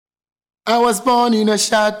I was born in a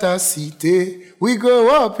shatter city. We grow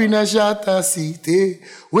up in a shatter city.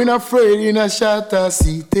 We're not afraid in a shatter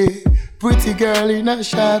city. Pretty girl in a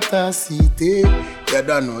shatter city. Yeah,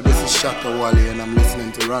 don't know. This is Shatta Wally and I'm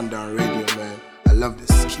listening to Rundown Radio, man. I love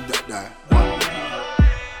this. Keep that there.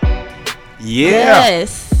 Yeah.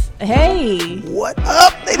 Yes. Hey. What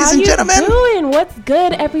up, ladies and gentlemen? How you doing? What's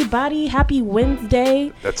good, everybody? Happy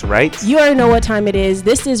Wednesday. That's right. You already know what time it is.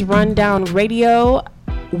 This is Rundown Radio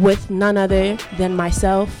with none other than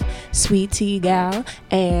myself, Sweetie Gyal,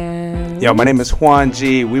 and... Yo, my name is Juan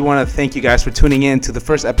G. We want to thank you guys for tuning in to the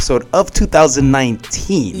first episode of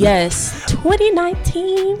 2019. Yes,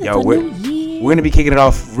 2019. Yo, we're going to be kicking it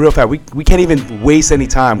off real fast. We can't even waste any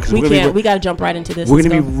time. Cause we can't. We got to jump right into this. We're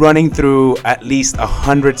going to be running through at least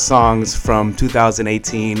 100 songs from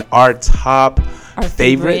 2018. Our top...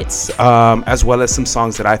 favorites, as well as some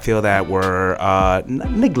songs that I feel that were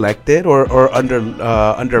neglected or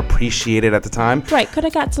underappreciated at the time. Right, could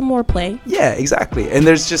have got some more play. Yeah, exactly. And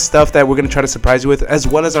there's just stuff that we're going to try to surprise you with, as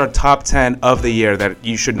well as our top 10 of the year that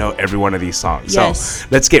you should know every one of these songs. Yes. So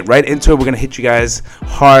let's get right into it. We're going to hit you guys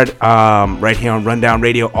hard right here on Rundown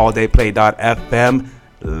Radio, alldayplay.fm.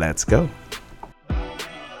 Let's go.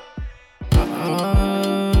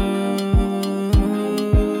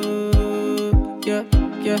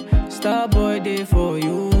 Starboy day for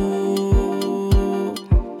you.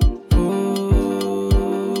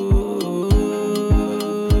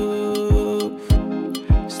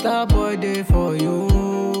 Starboy day for you.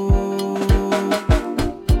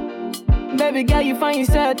 Baby girl, you find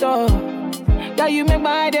yourself oh. Girl, you make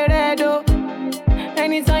my eye red oh.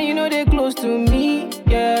 Anytime you know they close to me.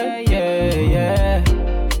 Yeah.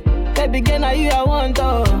 Baby girl, now you I want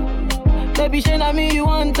oh. Baby, shey na me you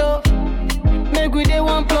want oh. Make we day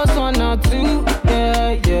 1 + 1 or 2.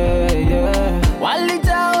 Yeah. 1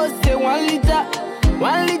 liter, oh, say 1 liter.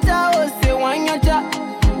 1 liter, oh, say 1 yacha.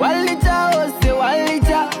 1 liter, oh, say 1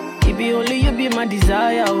 liter. It be only you be my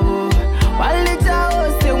desire, oh. 1 liter,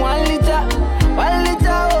 oh, say 1 liter. 1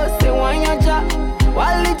 liter, oh, say 1 yacha.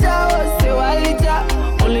 1 liter, oh, say 1 liter.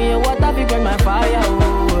 Only your water be burn my fire, oh.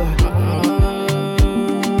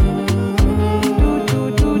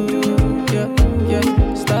 Yeah.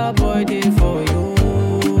 Starboy day for you.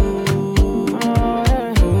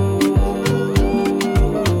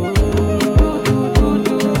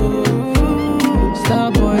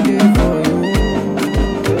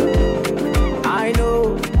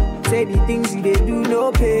 Things you they do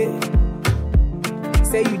no pay.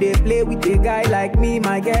 Say you they play with a guy like me,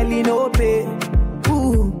 my girl you no pay.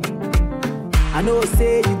 Ooh, I know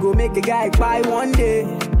say you go make a guy buy one day.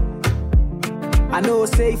 I know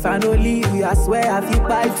say if I no leave you, I swear I feel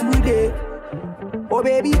buy today. Oh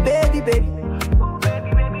baby.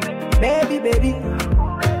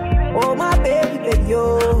 Oh my baby,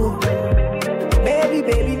 yo.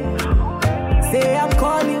 Baby. Say I'm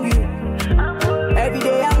calling you. Every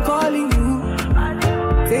day I'm calling you.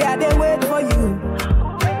 Say I dey wait for you.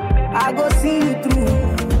 I go see you through.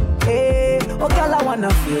 Hey, oh girl, I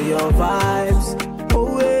wanna feel your vibes.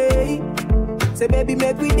 Oh hey. Say baby,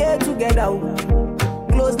 make we day together.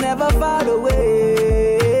 Close, never far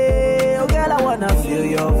away. Oh girl, I wanna feel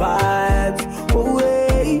your vibes. Oh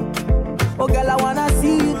hey. Oh girl, I wanna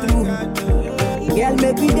see you through. Girl,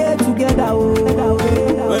 make we day together. Oh.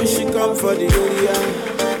 When she come for the area.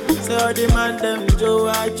 Say all the man them Joe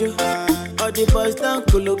Ajo. All the boys down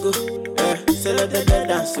Kulugu. Say let them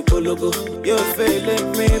dance to Kulugu. You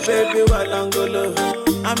feeling me, baby, while I'm golo.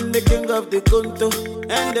 I'm the king of the Kunto.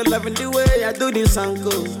 And they loving the way I do this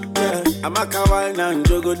uncle. Yeah, I'm a kawaii and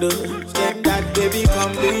jogodo. Say that baby,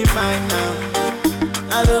 come be mine now.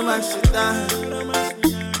 I don't mind shit down.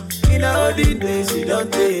 In all the days you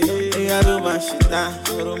don't take. I don't mind shit down.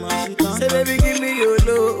 Say baby, give me your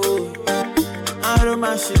love. I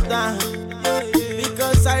romance you down.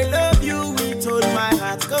 Because I love you with all my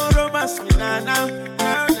heart. Go romance me now.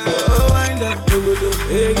 Oh, wind up,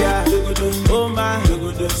 hey yeah, oh my,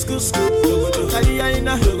 school,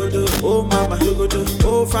 Kaliyaina, oh mama,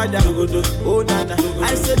 oh father, oh nana.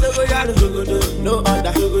 I said no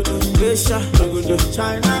other, Asia,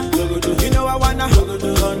 China, you know I wanna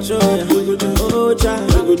control ya, oh child,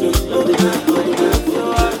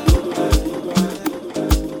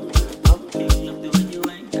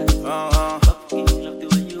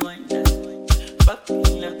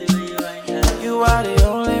 You are the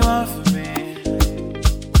only one for me.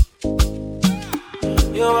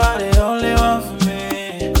 You are the only one for me.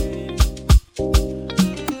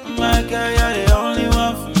 My girl, you're the only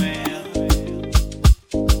one for me.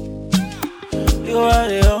 You are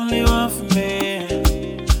the only one for me.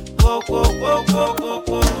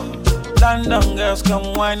 London girl. girls,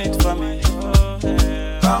 come wine it for me.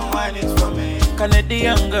 Come wine it for me.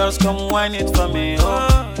 Canadian girls, come wine it for me.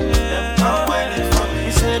 Oh, come wine it for me.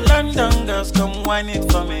 He said London girls, come wine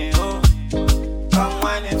it for me. Oh, come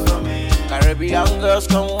wine it for me. Caribbean girls,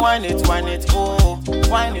 come wine it, oh,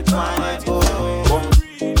 wine it, oh.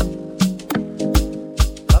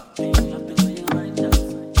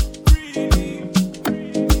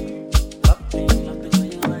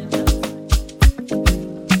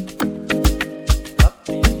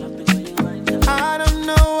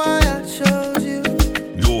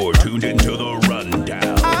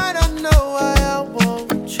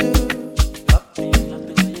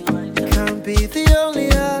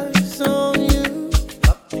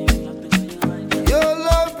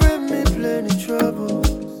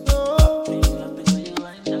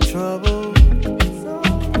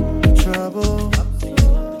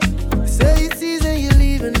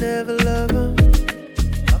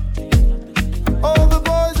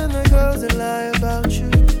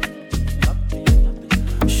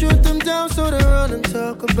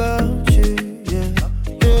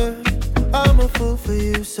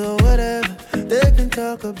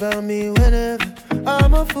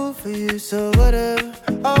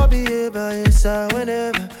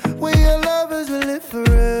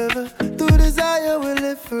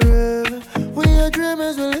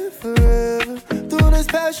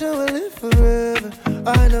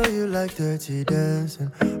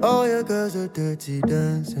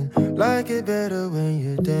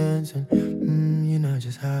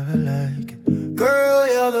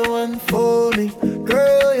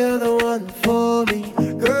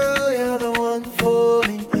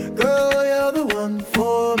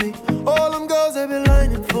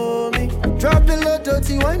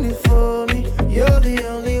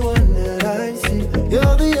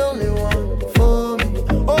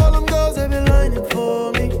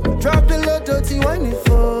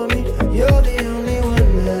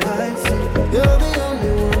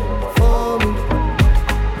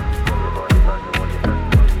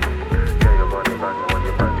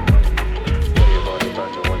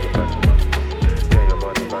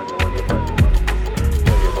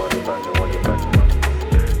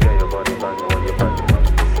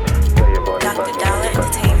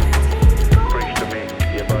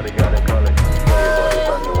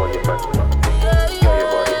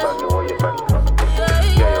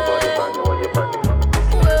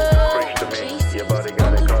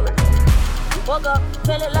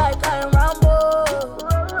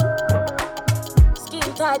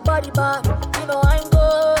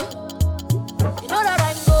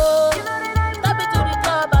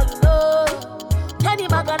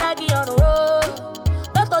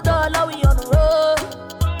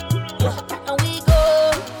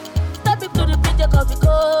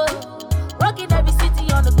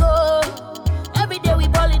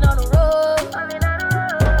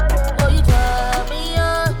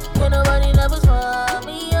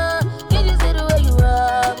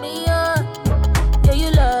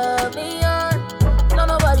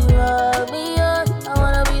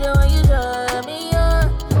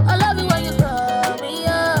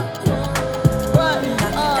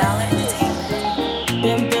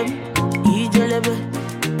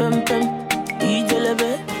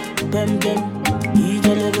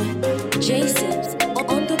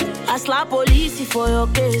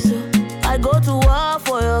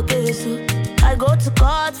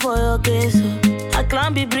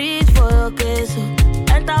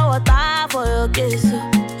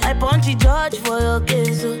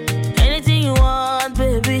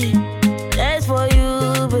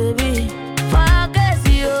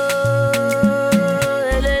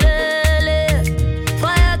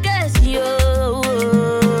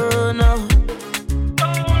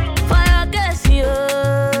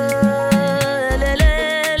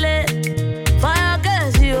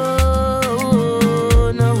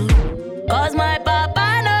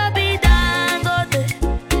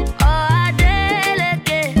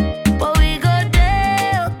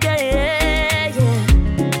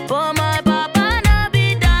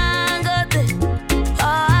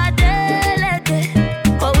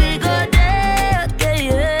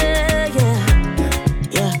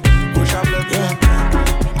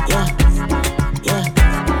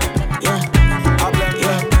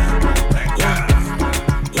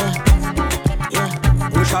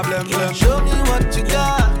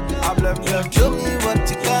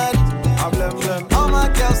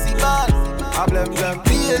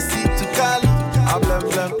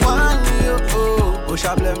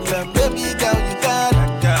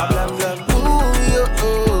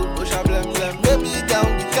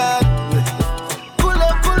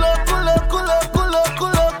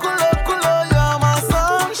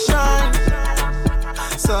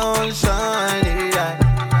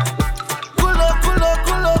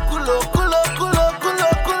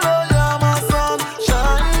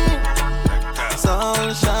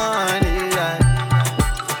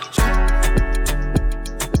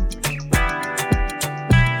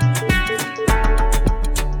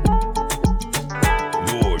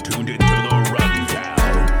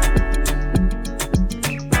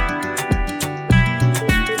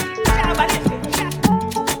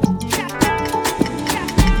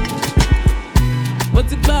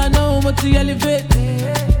 to elevate.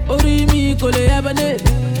 Ori mi kò lè hibernate.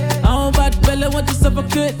 Àwọn bad belle want to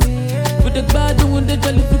suffocate. With the bad doing the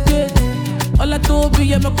jollificate. Ọlá tó bí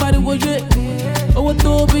yẹ mẹ́ pariwo yé. Owó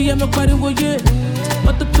tó bí yẹ mẹ́ pariwo yé.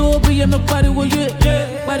 Mọ́tò tó bí yẹ mẹ́ pariwo yé.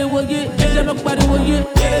 Pariwo yé, yẹ mẹ́ pariwo yé.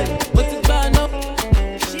 Mo ti gbà náà.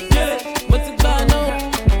 Mo ti gbà náà.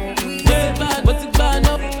 Mo ti gbà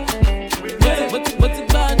náà. Mo ti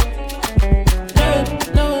gbà náà.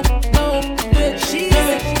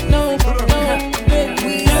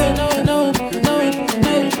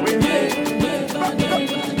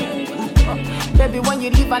 Baby, when you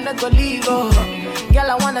leave, I never leave, oh. Girl,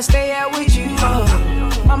 I wanna stay here with you,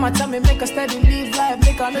 oh. Mama tell me make a steady live life,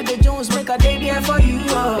 make a know the Jones, make a day there for you,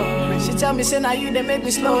 oh. She tell me say now you they make me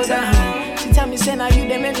slow down. She tell me say now you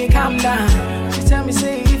they make me calm down. She tell me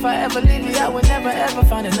say if I ever leave you, I will never ever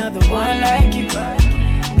find another one like you.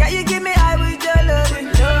 Girl, you give me high with your loving.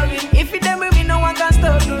 If you done with me, no one can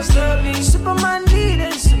stop you. Superman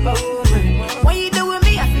leading superwoman. When you do with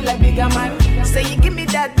me, I feel like bigger man. Say you give me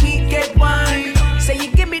that wicked wine. Say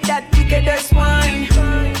you give me that wickedest wine.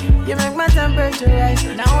 You make my temperature rise.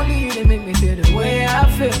 Not only you, they make me feel the way I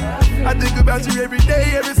feel. I think about you every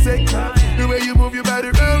day, every second. The way you move your body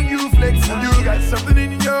around, you flex. You got something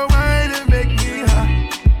in your mind that make me high.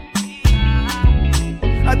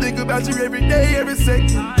 I think about you every day, every second.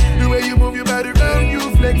 The way you move your body around,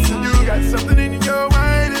 you flex. You got something in your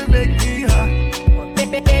mind that make me high.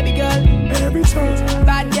 Baby girl, every time.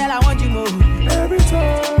 Bad girl, I want you more. Every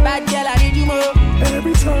time. Bad girl, I need you more.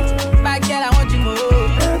 Every time. Bad girl, I want you more.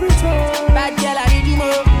 Every time. Bad girl, I need you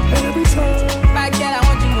more. Every time. Bad girl, I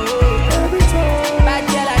want you more. Every time. Bad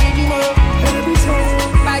girl, I need you more. Every time.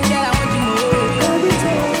 Bad girl, I want you more. Every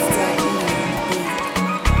time.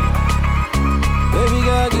 Baby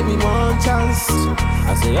girl, give me one chance.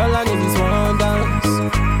 I say all I need is one dance.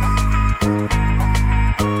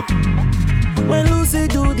 When Lucy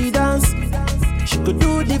do the dance, she could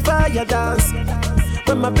do the fire dance.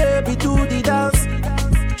 When my baby do the dance,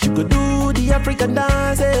 she could do the African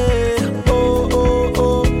dance. Eh. Oh, oh,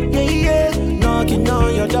 oh, yeah, yeah. Knocking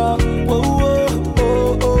on your door. Oh, oh,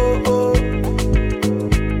 oh, oh, oh.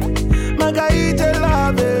 Magaite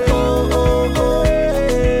love. Oh, oh, oh,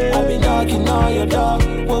 yeah. I've been knocking on your door.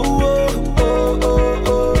 Oh, oh, oh, oh,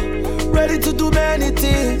 oh. Ready to do many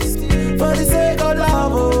things for the sake of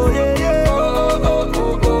love. Oh, yeah, yeah.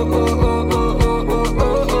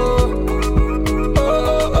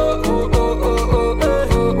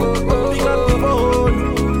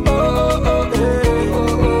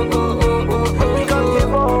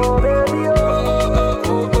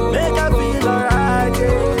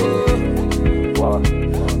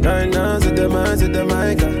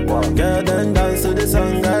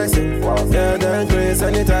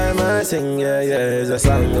 Anytime I sing, yeah, yeah, it's a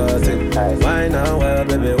song I sing. Why now, well,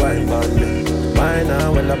 baby, wine on me. Why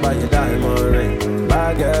now, when I buy you diamond ring.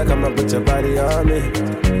 Bad girl, come and put your body on me.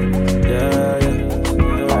 Yeah,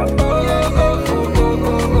 yeah.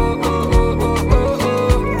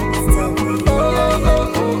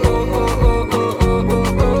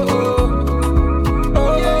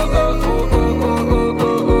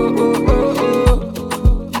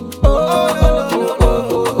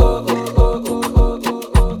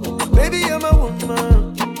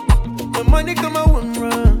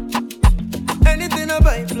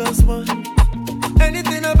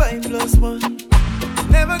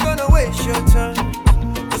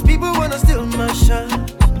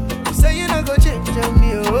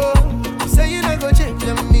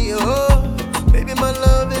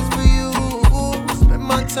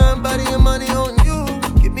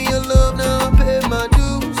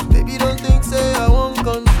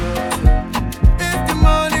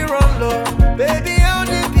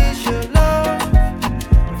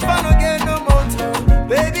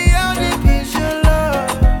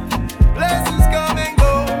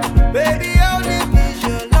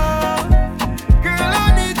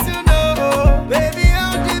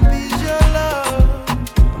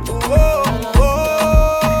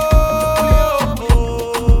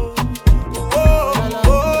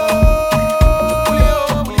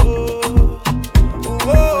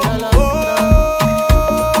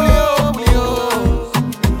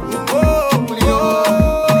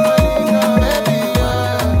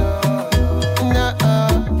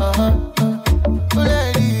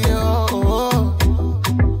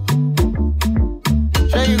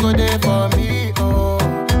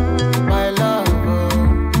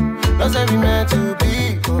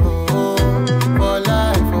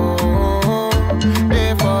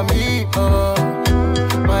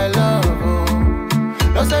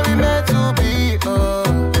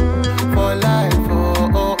 For life, oh,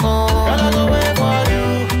 oh, oh. Girl, I go wait for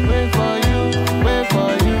you,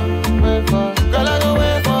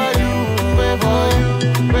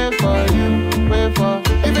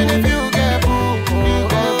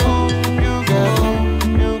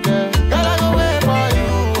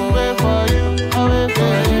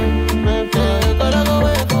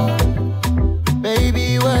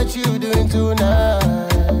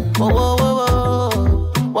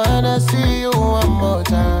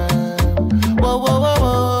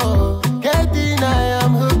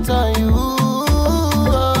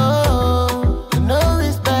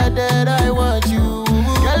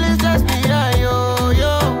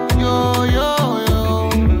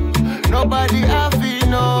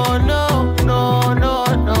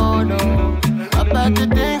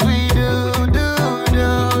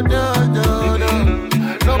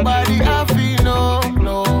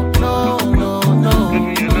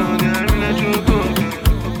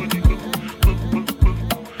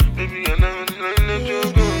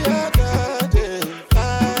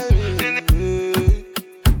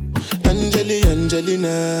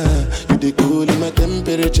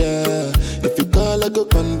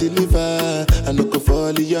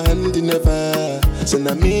 leave your hand never. So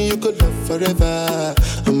now me you could love forever.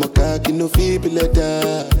 I'm a cocky no feeble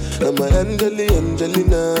letter. I'm a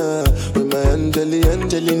Angelina, with my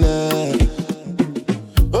Angelina.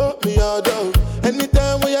 Oh me all down.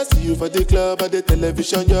 Anytime when I see you for the club or the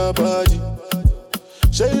television, your body.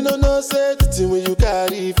 Sure you know say the thing when you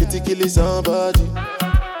carry 50 kill somebody.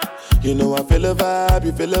 You know I feel a vibe,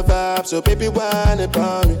 you feel a vibe, so baby whine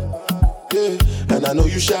about me. Yeah, and I know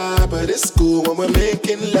you shy, but it's cool when we're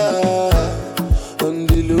making love. On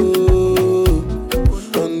the low,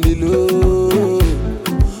 on the low,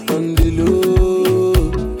 on the low,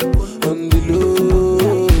 on the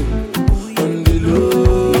low, on the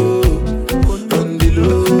low, on the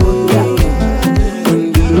low, on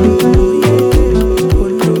the low.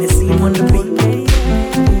 Let's see him on the beat.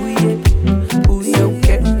 Ooh yeah,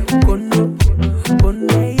 okay.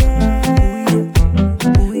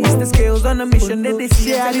 It's the scales on a mission that they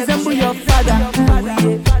see. I resemble your father.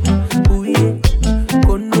 Ooh yeah,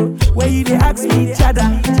 where you they ask me each other.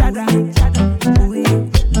 Ooh yeah,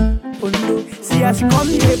 see how she come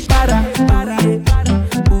here para.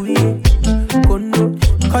 Ooh yeah,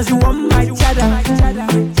 cause you want my cheddar.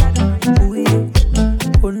 Ooh yeah,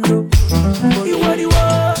 you what you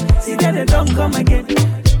want. See that they don't come again.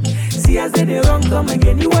 See as they don't come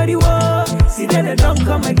again. You what you want. See that they don't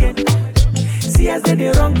come again. See as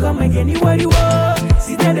they don't come again. You what you want.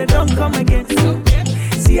 See that they don't come again.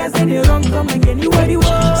 See as they don't come again. You what you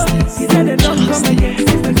want. See that they don't come again.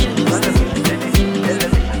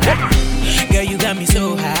 Girl, you got me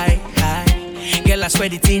so high, high. Girl, I swear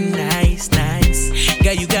the thing nice, nice.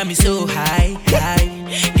 Girl, you got me so high, high.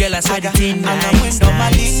 Girl, I swear the thing nice,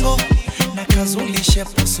 nice. Nakazulishe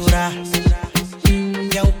pusura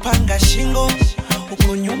ya upanga shingo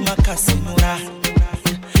uko nyuma kasinura.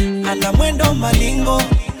 Ana mwendo malingo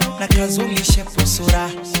nakazulishe pusura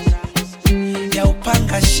ya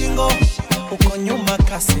upanga shingo uko nyuma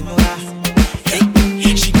kasinura.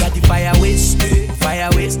 Hey, she got the fire waste, fire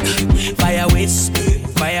waste, fire waste,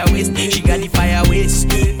 fire waste. She got the fire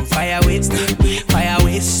waste, fire waste, fire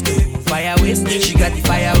waste, fire waste. She got the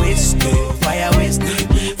fire waste, fire waste,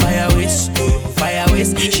 fire waste, fire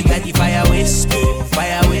waste. She got the fire waste,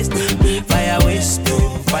 fire waste, fire waste,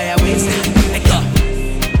 fire waste. Let go.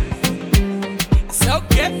 It's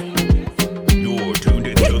okay. You're tuned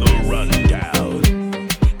into the rundown.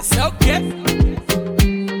 It's okay.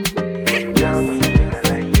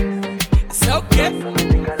 It's okay.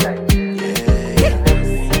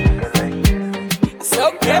 It's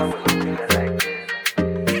okay.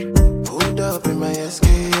 Pulled up in my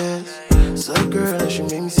SKS. So girl, she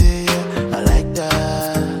made me say yeah. I like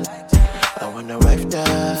that. I wanna wife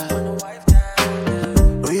that.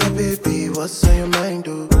 Oh yeah, baby, what's on your mind,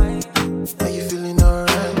 though? Are you feeling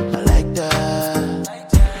alright? I like that.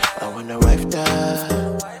 I wanna wife that.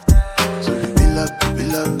 So we build up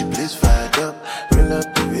the place fired up. Fill up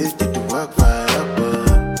the waist, take the work fired up.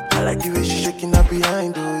 I like the way she shaking up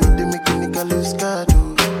behind, though. You they make a nigga lose God,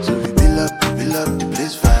 though. So we build up the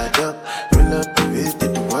place fired up. Fill up the waist,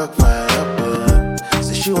 take the work fired up.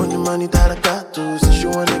 Say she want the money that I got to. Say she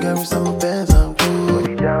wanna get me some bands, I'm cool. Put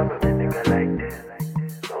it down on a nigga like this.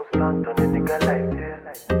 Don't stunt on a nigga like this.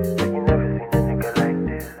 Like you never seen a nigga like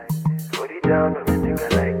this. Put it down on a nigga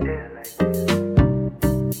like this.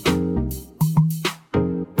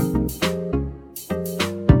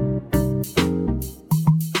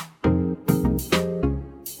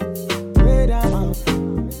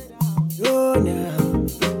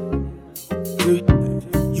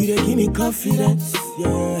 You they give me confidence,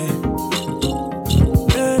 yeah.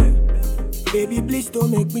 Hey, baby, please don't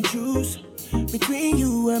make me choose between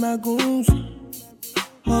you and my goons.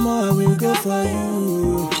 Mama, I will go for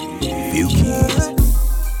you. You kids,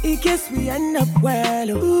 in case we end up well,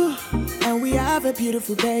 ooh, and we have a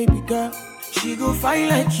beautiful baby girl, she go fine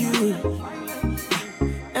like you.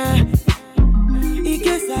 In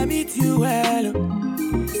case I meet you well,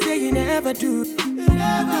 say you never do.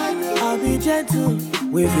 I'll be gentle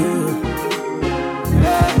with you.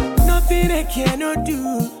 Nothing I cannot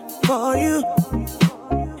do for you.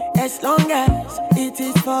 As long as it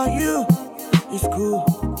is for you, it's cool.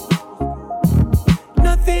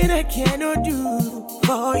 Nothing I cannot do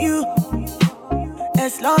for you.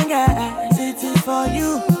 As long as it is for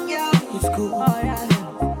you, it's cool.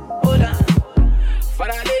 Hold on.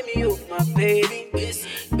 Father, let me you, my baby.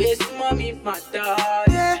 Best mommy, my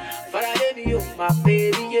darling. Father, let me you, my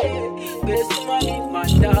baby. Yeah. Best mommy, my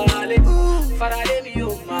darling. Father, let me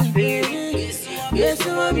you, my baby. Best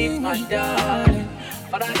mommy, my darling.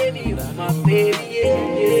 Father, let me you, my baby.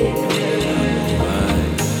 Yeah.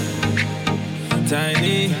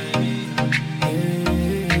 Tiny.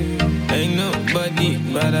 Ain't nobody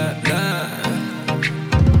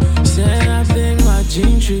Said I think my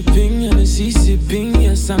dream tripping, and the sea sipping.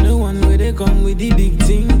 Yes, I'm the one where they come with the big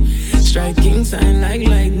thing. Striking sign like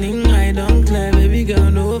lightning. I don't clear, baby girl,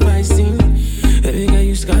 know if I sing. Baby girl,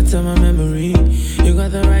 you scatter my memory. You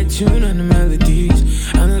got the right tune and the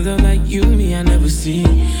melodies. Another like you, me, I never see.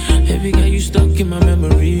 Baby girl, you stuck in my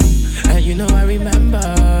memory. And you know I remember,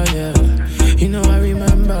 yeah. You know I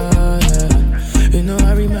remember, yeah. You know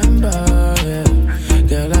I remember, yeah.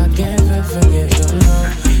 Girl, I can't forget your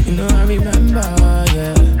love. You know I remember,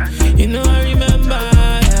 yeah. You know I remember,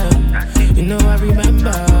 yeah. You know I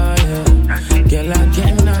remember, yeah. Girl, I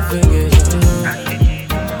cannot forget your love.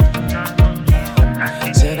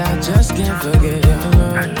 Said I just can't forget your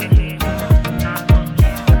love.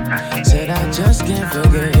 Said I just can't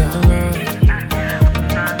forget your love.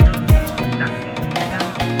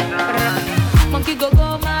 Monkey go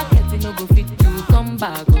market, no go fit to come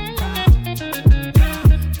back.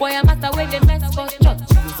 Boy, I'm master where they mess for church,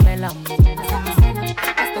 you smell 'em.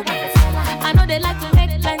 I know they like to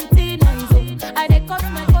make plenty noise. I they cut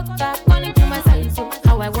my cut according to my size.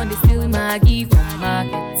 How I want to steal my gift from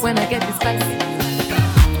market when I get this spicy.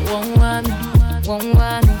 One one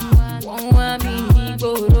me,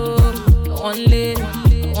 go roll. One lady,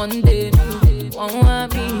 one day, one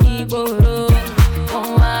me, go roll.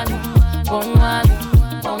 One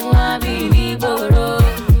me, go roll.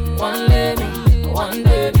 One lady, one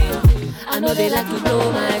day. I know they like to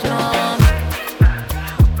blow my drum.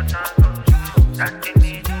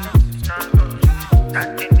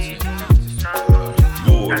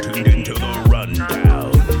 You're tuned into the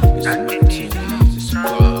rundown.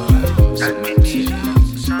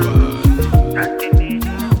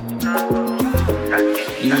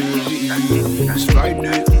 It's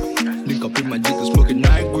Friday. Link up with my niggas smoking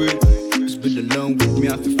night grip. It's been alone with me,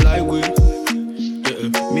 I feel fly with. Yeah,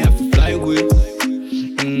 me, I feel fly with.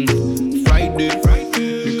 Friday.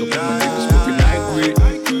 Link up with my niggas smoking night grip.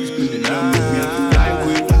 It's been alone with me, I feel fly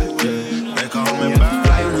with. Yeah, They call me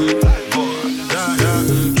fly with. Yeah.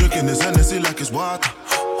 Drinking this Hennessy like it's water.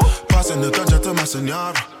 Passing the ganja to my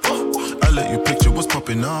senora. I let you picture what's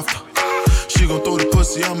popping after. She gon' throw the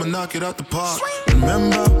pussy, I'ma knock it out the park.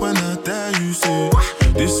 Remember when I tell you, say,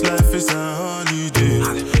 this life is a holiday.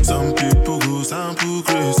 Some people go sample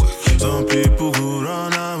crazy. Some people go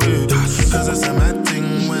run away. Cause it's a mad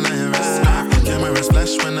thing when I rap. Cameras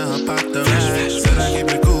flash when I hop out the ride. Said I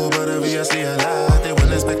keep it cool, but obviously I lied. They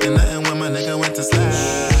weren't expecting nothing when my nigga went to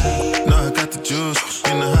slide. Now I got the juice,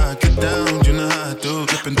 you know how I get down, you know how I do.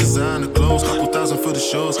 Flipping designer clothes, couple thousand for the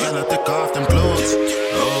shows. Gotta take off them clothes.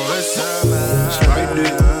 Oh, it's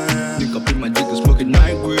Friday. Link up with my niggas smoking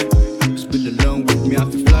night grip. It's been alone with me, I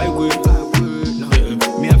feel fly with. Yeah,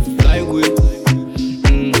 me, I feel fly with.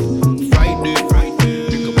 Friday.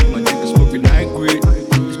 Link up with my niggas smoking night grip.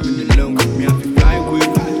 It's been alone with me, I feel fly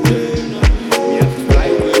with. Yeah, me, I feel fly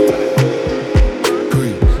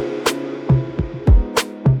with.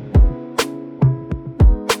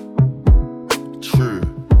 True.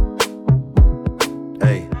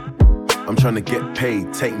 Hey, I'm trying to get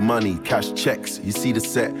paid, take money, cash checks. You see the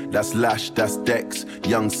set, that's Lash, that's Dex.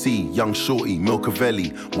 Young C, Young Shorty,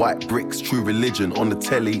 Milcavelli. White bricks, True Religion, on the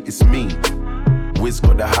telly, it's me. Wiz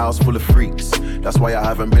got the house full of freaks. That's why I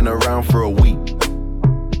haven't been around for a week.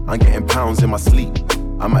 I'm getting pounds in my sleep.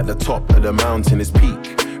 I'm at the top of the mountain, it's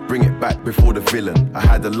peak. Bring it back before the villain. I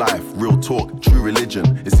had a life, real talk, true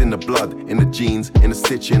religion. It's in the blood, in the jeans, in the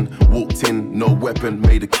stitching. Walked in, no weapon,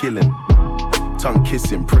 made a killing. Tongue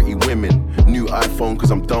kissing, pretty women. New iPhone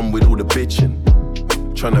cause I'm done with all the bitching.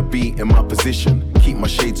 Tryna be in my position. Keep my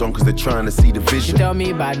shades on cause they're trying to see the vision. She tell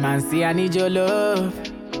me, bad man, see I need your love.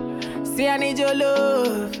 See I need your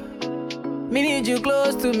love. Me need you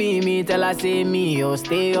close to me. Me tell her say me, oh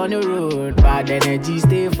stay on the road. Bad energy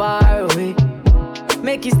stay far away.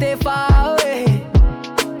 Make you stay far away.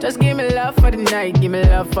 Just give me love for the night. Give me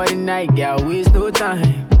love for the night. Girl, waste no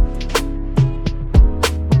time.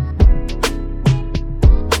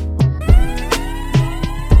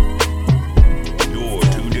 You're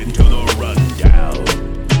tuned into the rundown.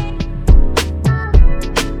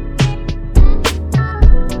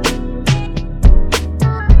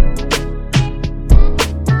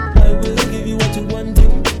 I will give you what you want,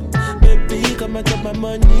 baby. Come and take my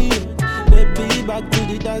money, baby. Back to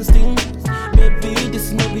the dance thing, baby. This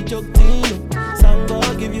is no be joke thing. Samba,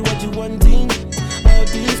 give you what you want, all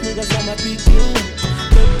these niggas are my picking,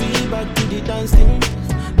 baby. Back to the dance thing,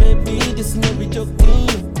 baby. This is no be joke thing.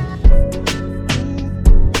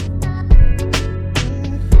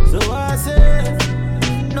 So I say,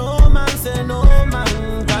 no man say no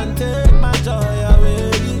man can take my joy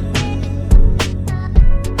away.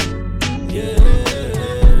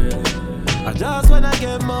 Yeah. Just when I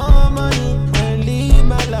get more money and live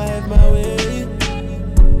my life my way.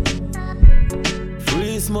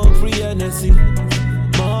 Free smoke, free energy.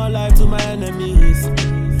 More life to my enemies.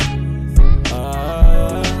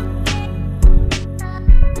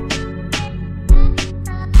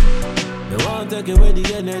 They won't take away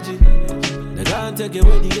the energy. They can't take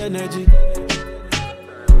away the energy.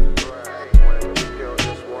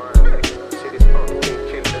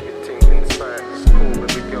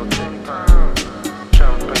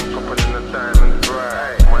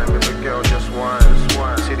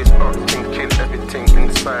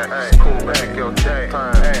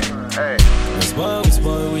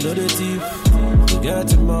 We know the thief. We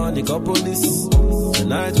get him on the couple police.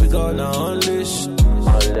 Tonight we gonna unleash.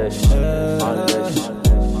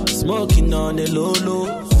 Smoking on the low low.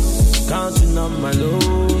 Counting on my low.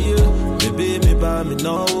 Yeah. Baby, me buy me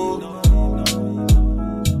no.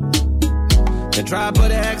 They try put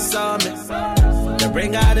the X on me. They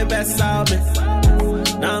bring out the best out me.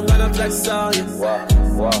 Now I'm gonna flex on you.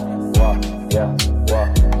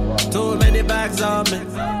 Too many bags on me.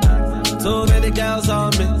 Too many girls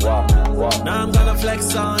on me. Now I'm gonna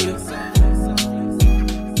flex on you.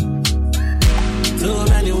 Too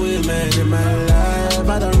many women in my life.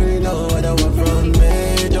 I don't really know what I want from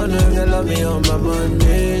me. Don't know if they love me on my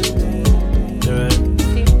money.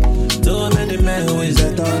 Too many men who is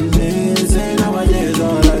that on me. Say nowadays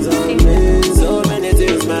all eyes on me. So many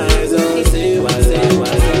things my eyes on see.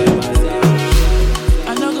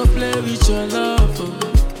 I not go play with your love.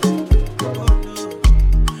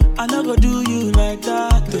 I not go do you like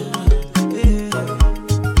that, yeah.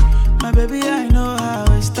 My baby, I know how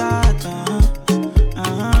it start,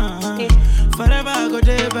 Forever I go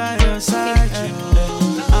there by your side,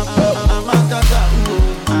 I'm a tata,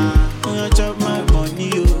 you chop my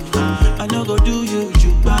money, I not go do you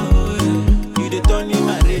juba, you the turn in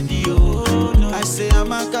my radio. I say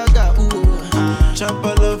I'm a gaga, chop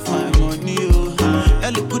all of my money,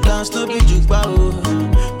 Ellie put down no be juba,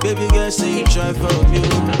 baby girl say you try for me,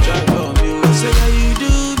 Say that you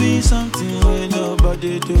do me something when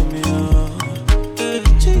nobody do me, Hey,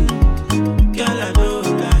 girl I know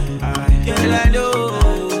that, girl I know.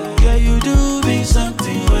 Girl you do me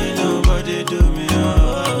something when nobody do me,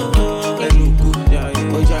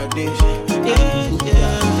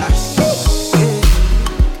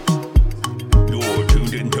 You're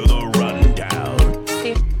tuned into the rundown.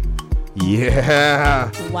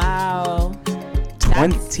 Yeah. Wow.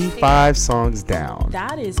 25 songs down.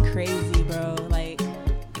 That is crazy, bro. Like,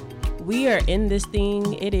 we are in this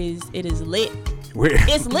thing. It is lit.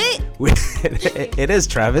 It's lit. It is,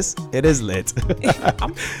 Travis. It is lit.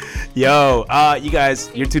 Yo, you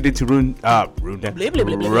guys, you're tuned into Rundown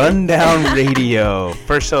Radio.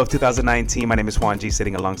 First show of 2019. My name is Juan G,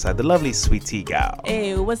 sitting alongside the lovely Sweetie Gyal.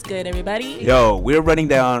 Hey, what's good, everybody? Yo, we're running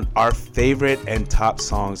down our favorite and top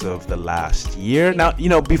songs of the last year. Now,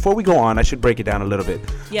 before we go on, I should break it down a little bit.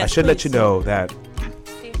 Yes, I should let you know that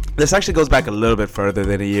this actually goes back a little bit further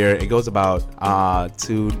than a year. It goes about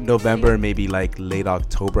to November, maybe like late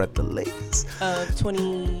October at the latest.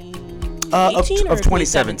 Of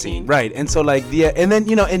 2017, right? And so and then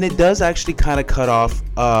and it does actually kind of cut off.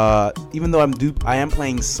 Even though I am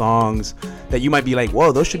playing songs that you might be like,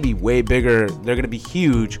 whoa, those should be way bigger. They're gonna be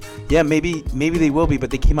huge. Yeah, maybe they will be, but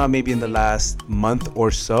they came out maybe in the last month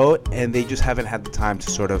or so, and they just haven't had the time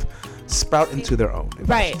to sort of sprout into their own.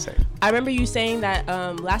 Right. I remember you saying that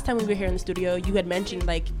last time we were here in the studio, you had mentioned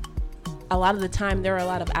like a lot of the time there are a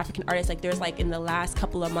lot of African artists. Like there's like in the last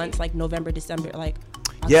couple of months, like November, December, like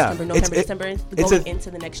September, November, December, going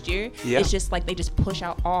into the next year. Yeah. It's just like they just push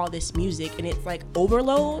out all this music, and it's like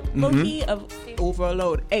overload, low-key of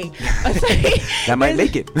overload. Hey, that might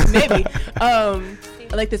make it. Maybe.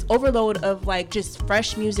 Like this overload of like just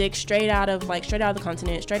fresh music straight out of the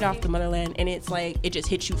continent, straight off the motherland, and it's like it just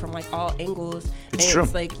hits you from like all angles. It's true.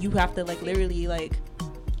 It's like you have to like literally like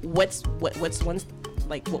what's one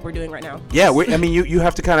like what we're doing right now. Yeah, you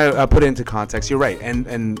have to kind of put it into context. You're right,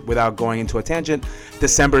 and without going into a tangent,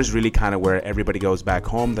 December is really kind of where everybody goes back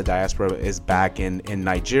home. The diaspora is back in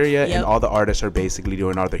Nigeria, and all the artists are basically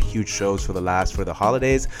doing all their huge shows for the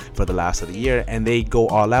holidays, for the last of the year, and they go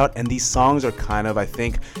all out. And these songs are kind of, I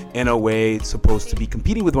think, in a way, supposed to be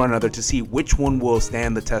competing with one another to see which one will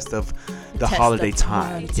stand the test of the holiday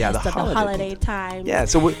time. Yeah, the holiday time. Yeah,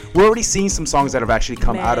 so we're already seeing some songs that have actually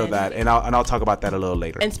come out of that, and I'll talk about that a little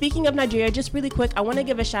later. And speaking of Nigeria, just really quick, I want to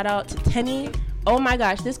give a shout out to Tenny. Oh my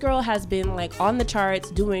gosh, this girl has been like on the charts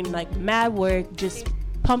doing like mad work, just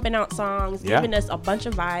pumping out songs, giving us a bunch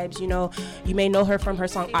of vibes. You know, you may know her from her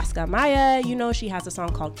song Oscar Maya. You know, she has a song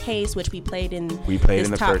called Case, which we played in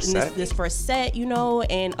this first set. You know,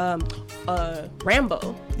 and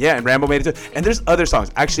Rambo. Yeah, and Rambo made it too. And there's other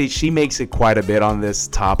songs. Actually, she makes it quite a bit on this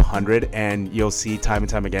top 100, and you'll see time and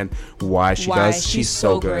time again why she does. She's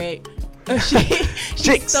so good. Great.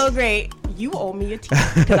 She's so great. You owe me a tea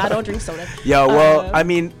because I don't drink soda. Yeah, well, I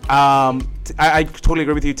mean, I totally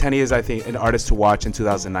agree with you. Tenny is, I think, an artist to watch in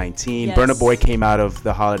 2019. Yes. Burna Boy came out of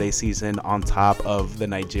the holiday season on top of the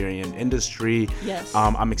Nigerian industry. Yes.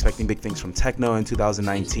 I'm expecting big things from Techno in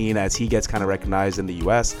 2019 as he gets kind of recognized in the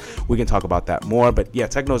U.S. We can talk about that more. But yeah,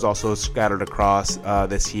 Techno is also scattered across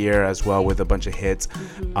this year as well with a bunch of hits.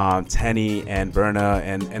 Tenny and Burna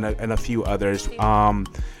and a few others.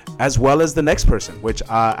 As well as the next person, which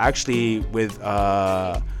actually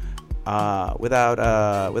without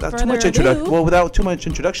too much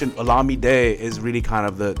introduction, Olamide is really kind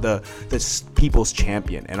of the people's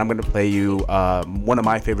champion, and I'm going to play you one of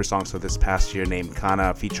my favorite songs of this past year, named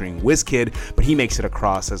Kana, featuring Wizkid, but he makes it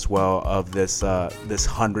across as well of this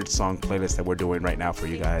 100-song playlist that we're doing right now for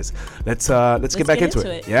you guys. Let's get back into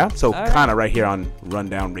it. Yeah, so Kana right here on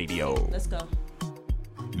Rundown Radio. Let's go.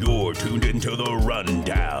 You're tuned into the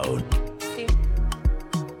Rundown.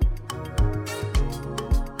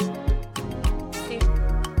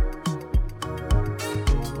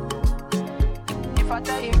 If I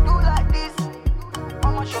tell you do like this,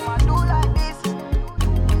 I'ma show my do like this.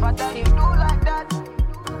 If I tell you do like that,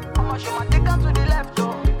 I'ma show my take up to the left.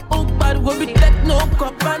 Oh, but we be techno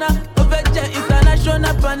copana, Oveja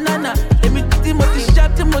international banana. Timothy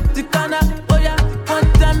Sharp, Timothy Kana. Oh yeah, one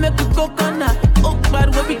time make we go corner. Oh,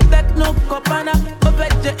 but we be techno copana,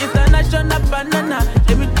 Oveja international banana.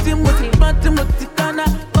 Timothy Kana.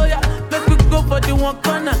 Oh yeah, make we go for the one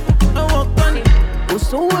corner. Oh, one corner. Oh,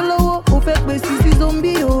 so low, oh, fake basis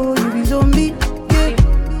zombie, oh, you be zombie, yeah.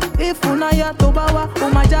 If unaya tobawa, oh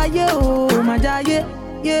my jaye,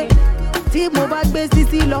 yeah. Tí mo bá gbé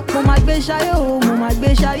sisi lọ, mo máa gbé ṣayé, oh, mo máa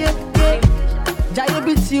gbé ṣayé, yeah. Jaye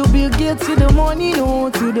be till be get to the morning, oh,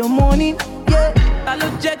 to the morning, yeah. I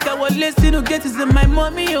look check, I will listen to get is in my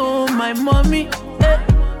mommy, oh, my mommy, yeah.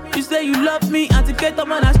 You say you love me, and to get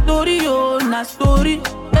on a story, oh, na story,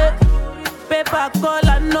 yeah. Paper call,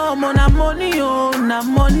 I know, na money, oh, na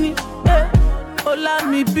money, yeah. Ola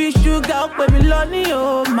mi be sugar, pay me lonely,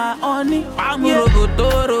 oh, my honey, I'm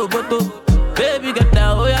roboto. Baby, get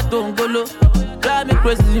down, oh yeah, don't go low. Drive me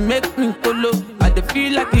crazy, make me colo. I dey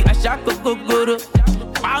feel like the Ashako Gogoro.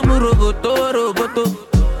 I'm a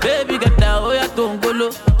roboto. Baby, get down, oh yeah, don't go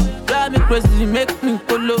low. Drive me crazy, make me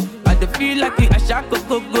colo. I dey feel like the Ashako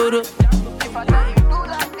Gogoro. If I tell you do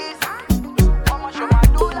like this, I'ma show my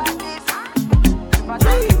do like this. If I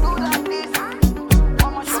tell you do like this,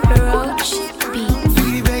 I'ma show my do like this.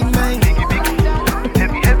 Biggie bang bang,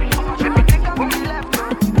 heavy,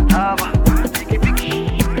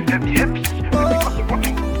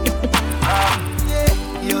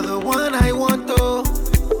 you're the one I want, oh.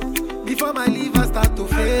 Before my liver start to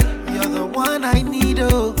fail, you're the one I need,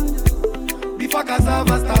 oh. Before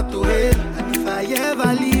cassava start to hail, and if I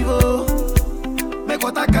ever leave, oh.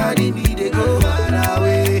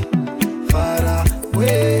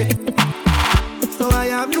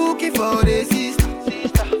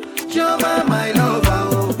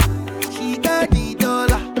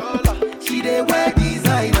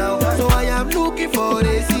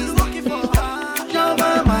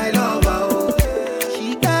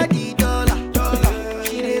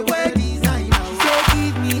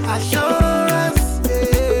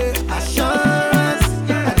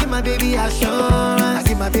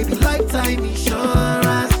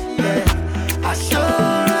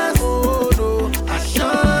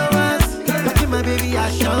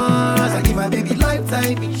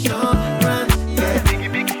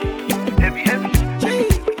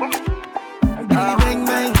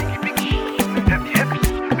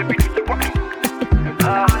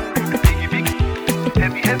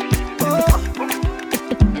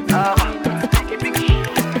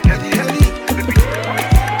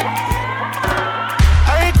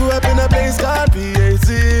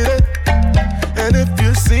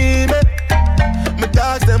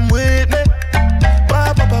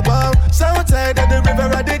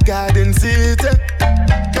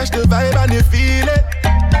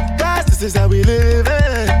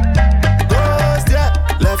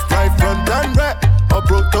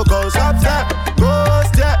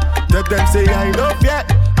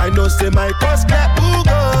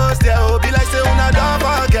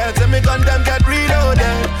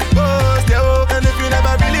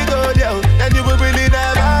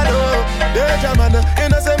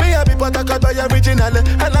 boy original.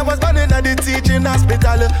 And I was born in the teaching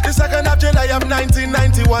hospital. The 2nd of July of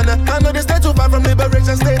 1991. I know they stay too far from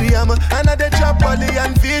Liberation Stadium. And I they chop bully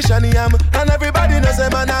and fish and yam. And everybody knows a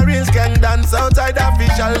man a real skank dance outside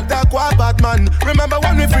official. That qua bad man. Remember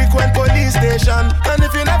when we frequent police station. And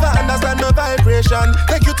if you never understand my vibration,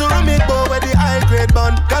 take you to Rumiko where the high grade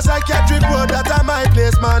bun. Cause I can't trick road, that's my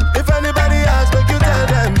place, man. If anybody asks, make you tell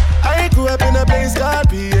them I grew up in a place called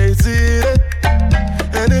PAC.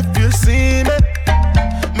 And if you see me,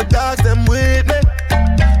 my dogs them with me.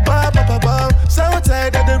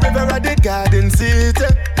 Southside of the river at the Garden City.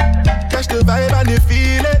 Catch the vibe and you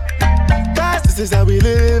feel it. Cause this is how we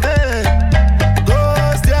live it.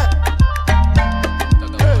 Ghost, yeah.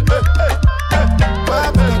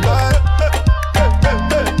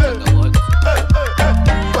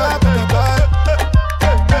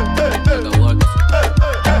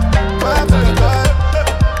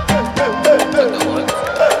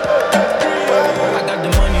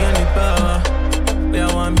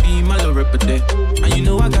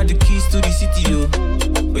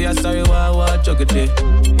 Sorry, wah, jogate.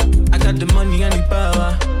 I got the money and the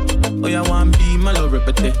power. Oh, yeah, one be my love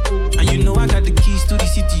repete. And you know I got the keys to the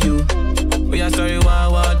city, yo. Oh, yeah, sorry,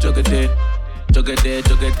 wah, jogate. Jogate.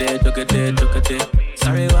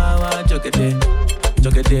 Sorry, wah, jogate.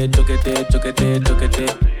 Jogate.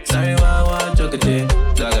 Sorry, wah, jogate.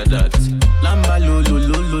 Like that. Lamba,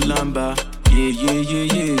 lulu, lamba.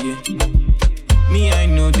 Yeah. Me, I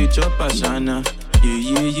know the chopper, Shana.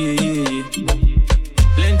 Yeah.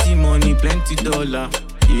 Plenty money, plenty dollar.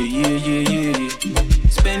 Yeah.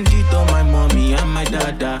 Spend it on my mommy and my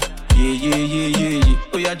dada. Yeah.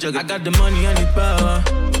 Oh yeah, juggle. I got the money and the power.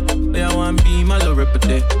 Oh yeah, one be my love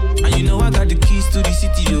repete. And you know I got the keys to the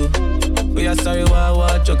city, yo. Oh yeah, sorry,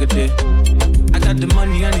 wah, juggle. I got the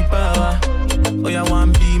money and the power. Oh yeah,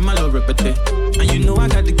 one be my love repete. And you know I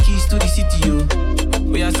got the keys to the city, yo.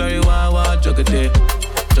 Oh yeah, sorry, wah, juggle.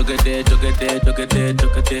 Jogate. Sorry, wah,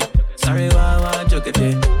 jogate. Sorry, wah, jogate.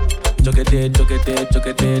 Jogate.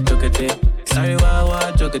 Sorry,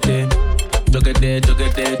 wah, jogate.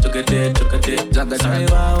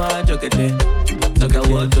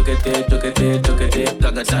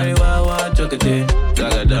 Jogate. Sorry, wah, jogate.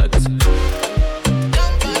 Gaga that.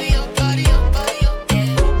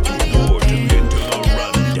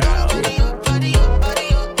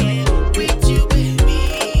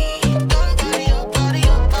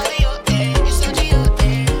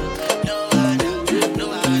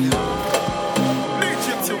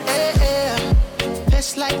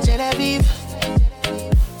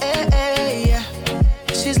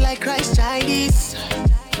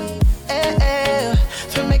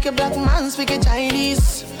 Black man speaking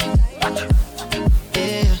Chinese.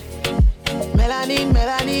 Yeah. Melanin.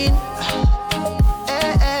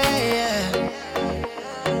 Yeah.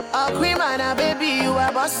 Oh, queen man, baby, you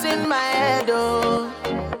are busting my head, oh.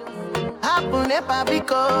 Happen never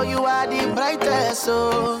because you are the brightest,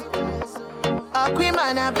 oh. Oh, queen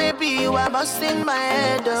man, baby, you are busting my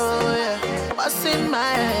head, oh, yeah. Busting my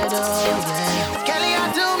head, oh, yeah. Kelly,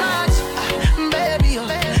 you're too much, baby, oh,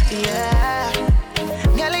 yeah.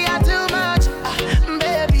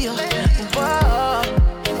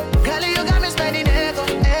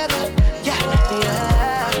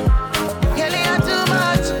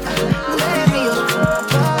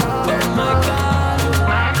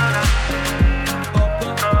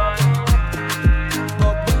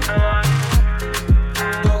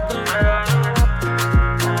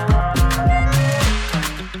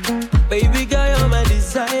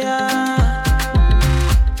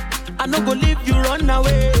 Go leave you run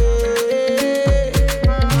away,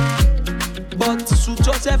 but suit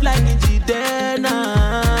yourself like Njidena.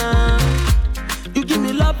 You give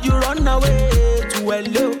me love, you run away to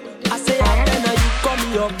hello. I say Abena, you call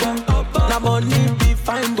me your bum. Na money be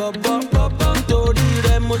fine, bobo. Tori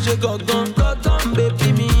re mo je gogon.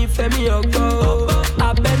 Baby me fe mi ogo.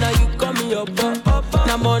 Abena, you call me your bum.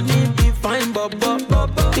 Na money be fine, bobo.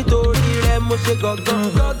 Tori re mo je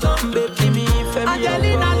gogon. Baby me fe mi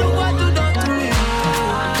Angelina, look what you done to me.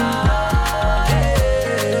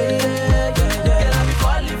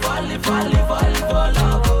 Falling for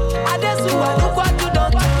love. I just look what you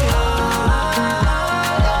done to me.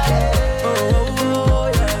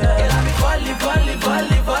 Girl, I be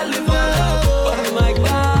falling for love. Oh my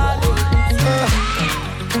God.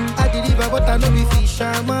 I deliver, but I know be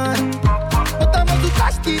fisherman. But I want to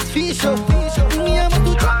catch this fish, oh. Me, I want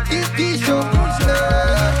to catch this fish, oh.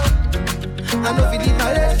 I know if you leave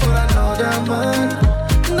my legs for another man,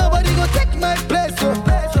 nobody go take my place, oh.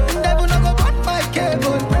 Never no go burn my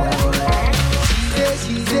cable.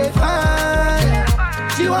 She's a fine.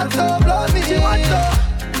 She wants to blow me,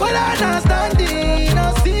 But I'm not standing, no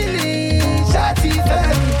ceiling. Shawty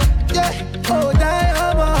fell. Yeah, oh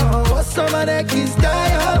diamond. What's some of that kiss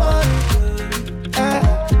diamond?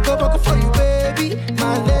 Go back for you, baby.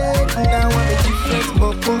 My leg, now I'm a different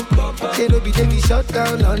bump. They no be David shut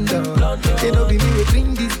down London. They no be me we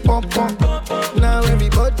bring this pump. Now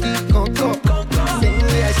everybody come. Same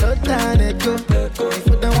way I shut down Echo.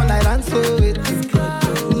 Before the one I ran so it.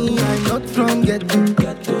 Me, I'm not from ghetto,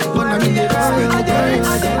 but I'm in the right.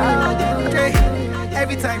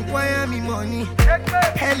 Every time why am I money?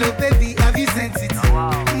 Hello baby, have you sent it?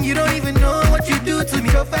 You don't even know what you do to me.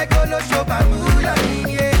 So if I go low show Bamula,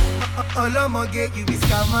 yeah. All I'ma get you is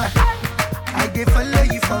scammer. I dey follow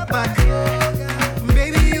you for back.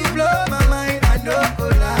 Baby, you blow my mind, I don't go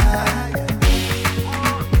lie.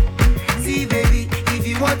 See baby, if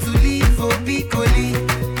you want to leave for Piccoli,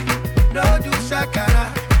 no do shakara,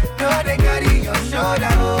 no they carry your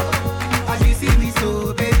shoulder. Oh. As you see me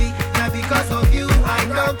so baby, now because of you I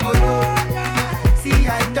don't go. See I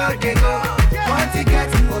don't they go. Want to get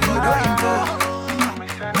to go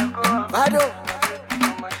Bado.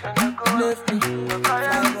 Left me.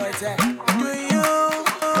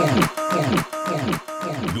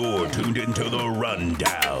 You're tuned into the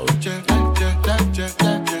rundown.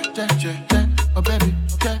 Oh baby,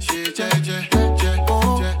 bounce, yeah.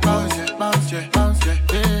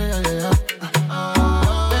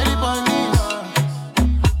 Lady bunnies,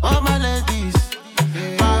 all my ladies,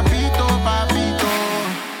 papito.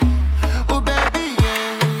 Oh baby,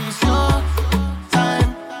 yeah, it's your time.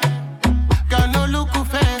 Got no look who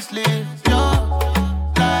face, live your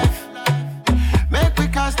life. Make we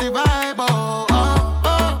cast the vibe, oh,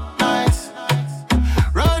 nice.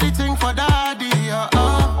 Roll the thing for daddy,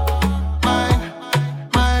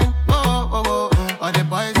 mine, oh. All the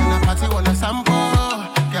boys in the party wanna sample.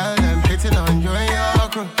 Girl, them hitting on you and your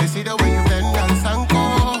crew. They see the way you bend and sanko.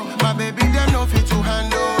 My baby, they know fit to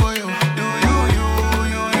handle you. Do you.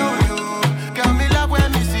 Girl, me love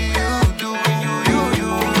when me see you. Doing you.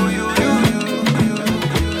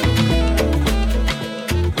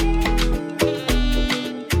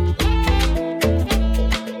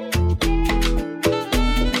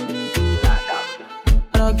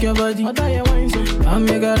 Rock your body, I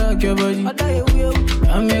make her rock your body,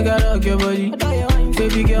 I make her rock your body,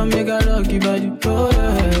 baby girl make her rock your body, oh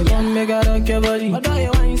yeah, come make her rock your body,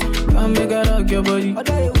 come make her rock your body,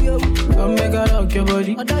 come make her rock your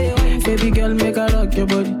body, baby girl make her rock your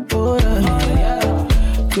body, oh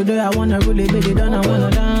yeah. Today I wanna really baby down, I wanna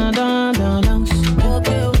dance,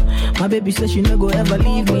 okay. My baby says she no go ever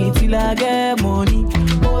leave me till I get money,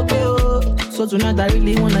 okay. So tonight I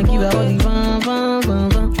really wanna give her all the fun.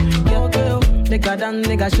 Yeah, okay. Nigga dance,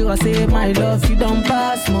 nigga show I say my love, you don't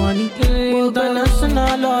pass money.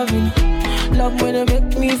 International loving, love when they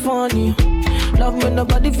make me funny, love when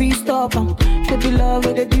nobody feel stop. Baby love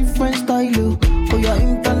with a different style. Oh yeah,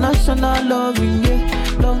 international loving,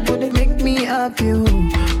 yeah. Love when they make me happy.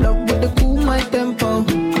 Love with the cool my tempo.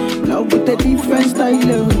 Love with a different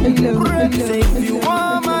style. Say if you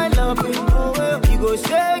want my loving, you go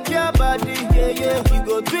shake your body, yeah. You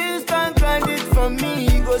go twist and grind it for me.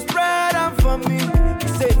 You go spread them for me.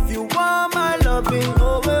 Say if you want my loving,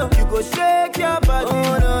 you go shake your body,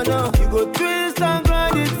 no. You go twist and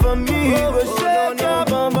grind it for me. You go shake your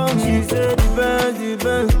bum. She said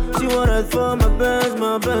depends. She wanted for my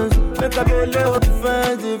bands. Make her get low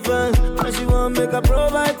defense. And she want make her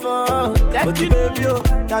provide for her. But the baby,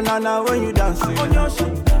 na when you dancing on your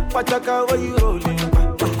shit, Pachaka when you rolling.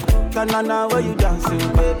 Tanana where you dancing,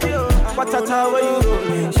 baby, Patata where you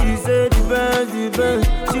rolling. She said depends.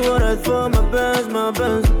 She wanted for my bands.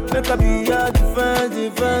 Make her be your defense.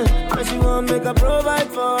 And she want make her provide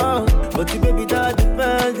for her. But the baby that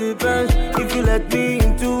depends. If you let me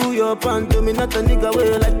into your panto, me not a nigga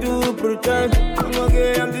way like to pretend. I'm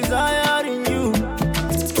okay, I'm desiring you.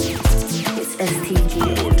 It's STG.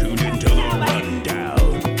 You're tuned into the rundown.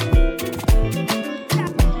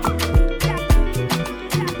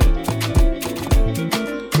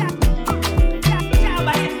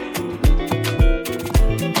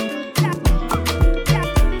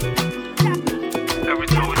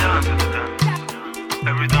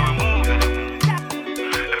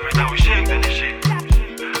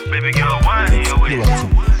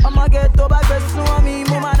 I'ma get to back best to me,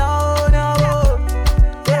 mama no.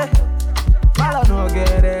 Yeah, malo no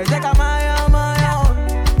get it. Check out my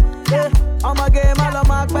yeah, I'ma get malo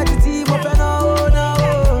mark petty mo fe no.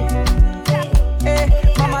 Eh,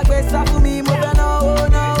 mama get sa for me mo fe no.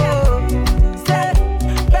 Say,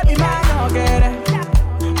 baby man no get it.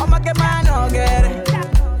 I'ma get man no get it.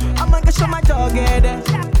 I'ma get show my dog get it.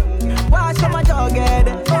 Why show my dog get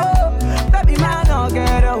it? Oh. baby man, no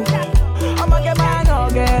get out. I'ma get man, no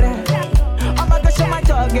get it. I'ma go show my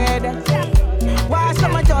together. Why show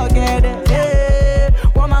my together? Yeah.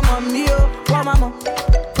 Want my mommy, oh, want my mom.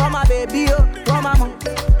 Want my baby, oh, want my mom.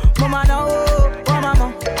 Mama no, oh, want my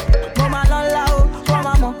mom. Mama no la, oh, want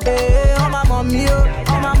my mom. Hey, want my mommy, oh,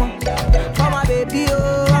 want my mom. Want my baby,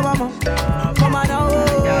 oh, want my mom. Mama no, oh,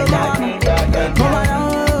 want my mom. Mama no,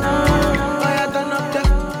 oh, yeah, turn up the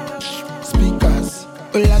speakers.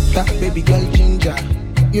 Olata, baby girl ginger.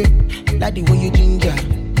 Yeah, daddy when you ginger.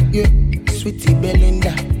 Yeah, sweetie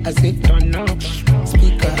Belinda. I say turn up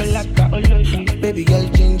speakers. Olata, baby girl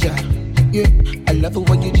ginger. Yeah, I love it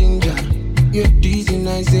when you ginger. Yeah, dizzy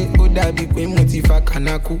nice say oh that be queen motiva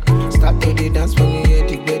kanaku. Start to the dance when you hear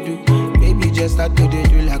the bedu. Baby just start to the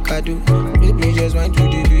do like I do. Baby just want to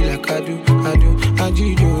the do like I do. And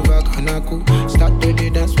you do over kanaku. Start to the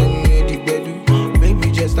dance when you hear the bedu.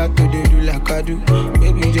 Baby just start to the do like I do.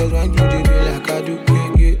 Baby just want to the do like I do.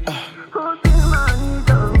 Yeah, yeah.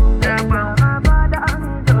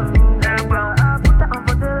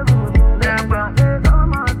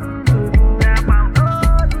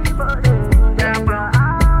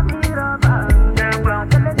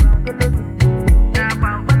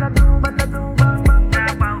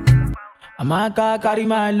 Maka carry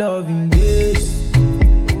my love in this.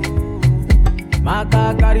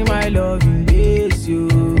 Maka carry my love in this, yo.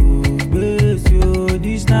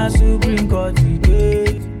 This na Supreme Court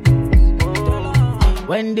today.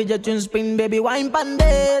 When did your tune spin, baby, wine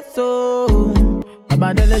pandey, so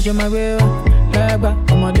Abadele show my way, legba,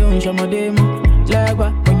 I'ma do show my demo,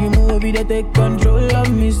 legba. When you move, they take control of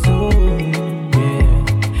me, so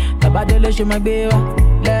yeah. Abadele show my way,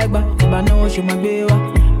 legba, I'ma know show my way,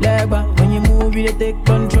 legba. When you move, they take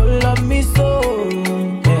control of me, so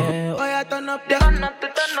yeah. oh yeah, turn up the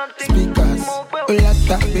speakers.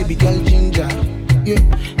 Olata, baby girl ginger. Yeah,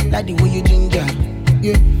 daddy when you ginger.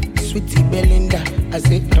 Yeah, sweetie Belinda. I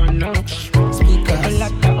say turn up speakers.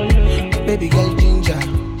 Baby girl ginger.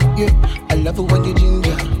 Yeah, I love it when you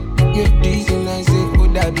ginger. Yeah, dizzy nice say oh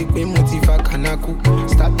that be queen motiva kanaku.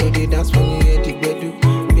 Start to the dance when you hear the bedu.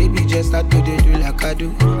 Baby just start to the do like I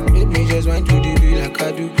do. Baby just want to the do like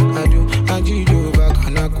I do. And you do over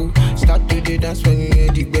kanaku. Start to the dance when you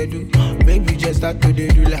hear the bedu. Baby just start to the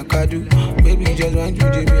do like I do. Baby just want to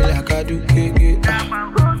the do like I do. Yeah, yeah.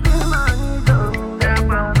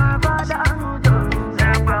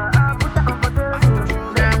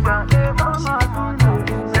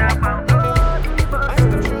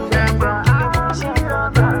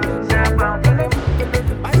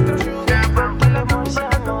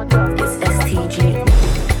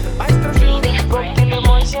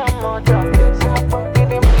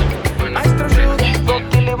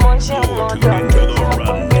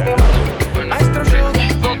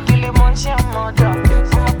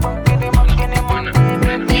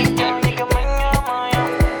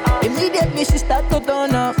 Immediately she start to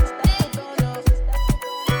turn up.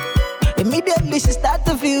 Immediately she start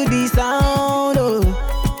to feel the sound. Oh.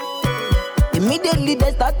 Immediately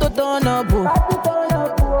they start to turn up. Oh.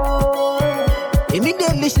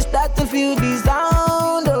 Immediately she start to feel the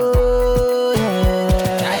sound. Oh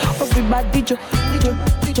yeah. Everybody jo,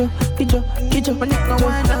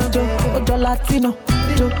 Ojo Latino,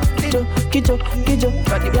 kijo.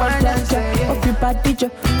 Everybody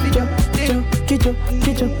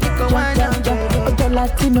jo, Ojo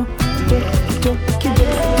Latino, kijo.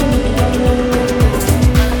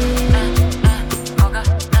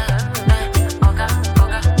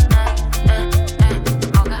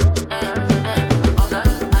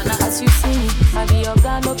 As you see me, I be your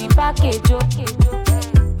guy, no be package, okay.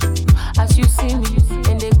 As you see me,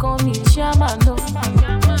 and they call me Shaman, no.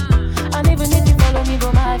 And even if you follow me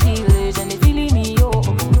go my village, and they feeling me, oh.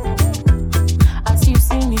 As you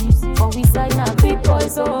see me, for we side now, big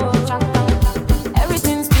boys, oh.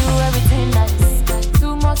 Everything's new, everything nice.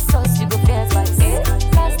 Too much sauce, you go get spice.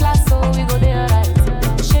 Last, so we go there right.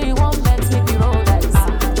 Show you one bet, make you roll dice.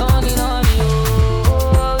 Don't you know me,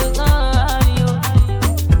 oh, it's not me, oh.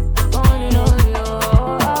 Don't you know me, oh,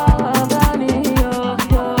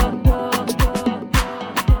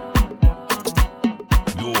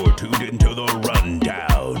 You're tuned into the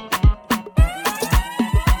rundown.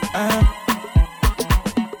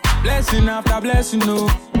 Blessing after blessing, no.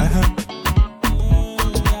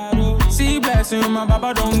 See blessing, my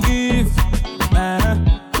Baba don't give.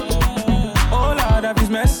 Oh Lord, that is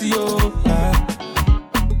messy, oh.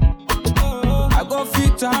 I go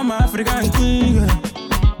fit to I'm African king.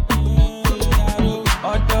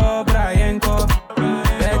 Otto Brian Co,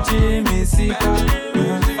 Reggie Missika,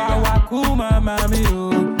 Fawakuma Mami,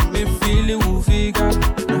 oh. Me feel it will figure.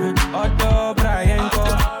 Otto Brian Co,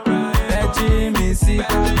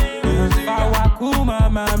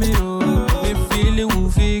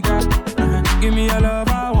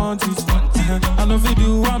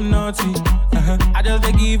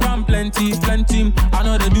 plenty, plenty. I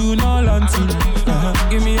know they do no lunching.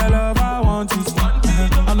 Give me your love, I want it.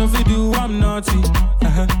 I know if you do, I'm naughty.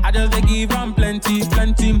 I just they give them plenty,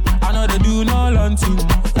 plenty. I know they do no lunching.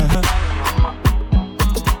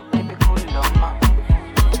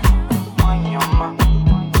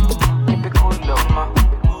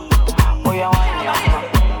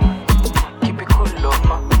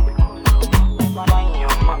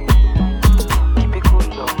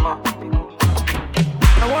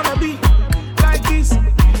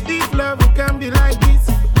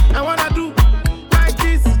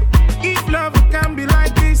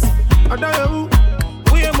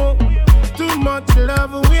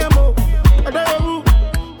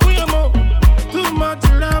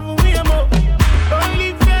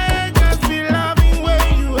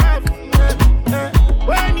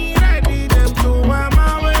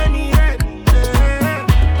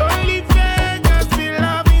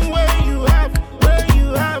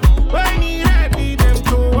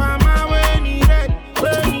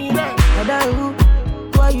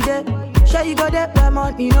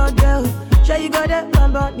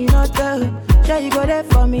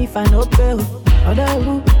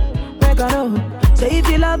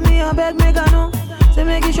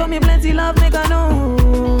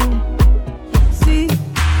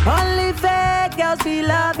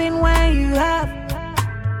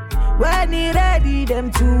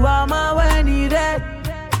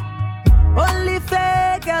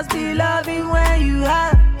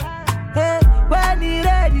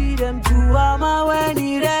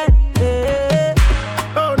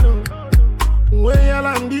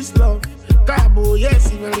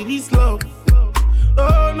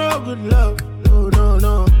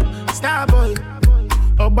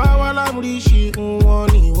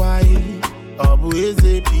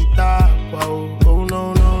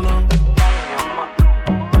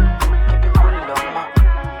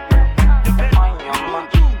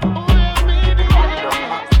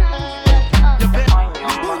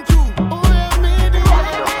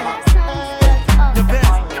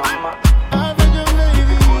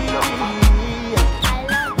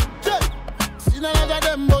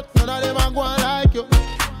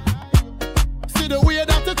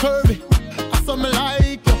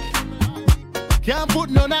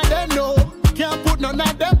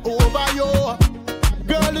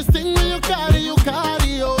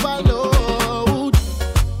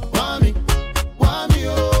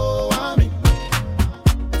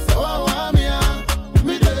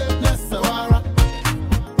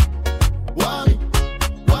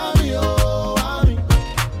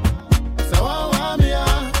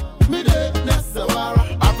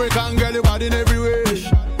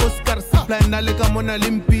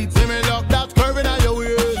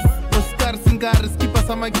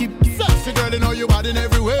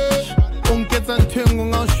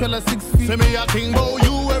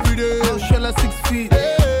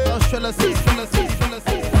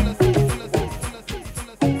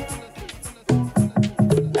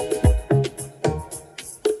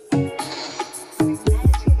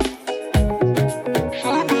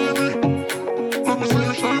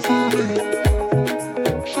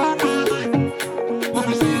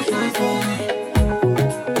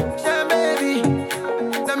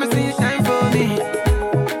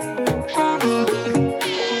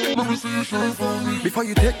 Before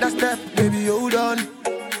you take that step, baby, hold on.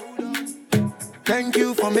 Thank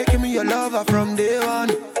you for making me your lover from day one.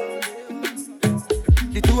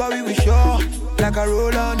 The two of we sure, like a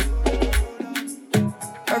roll on.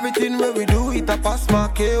 Everything where we do, it a pass my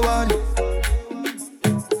K1.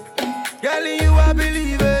 Girl, in you I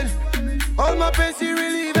believing. All my pain she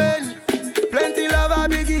relieving. Plenty love I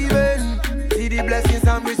be giving. See the blessings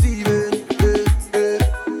I'm receiving.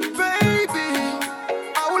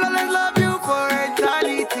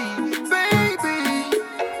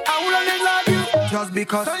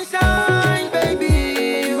 Because sunshine,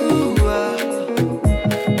 baby, you are.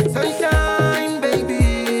 Sunshine, baby,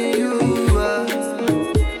 you are.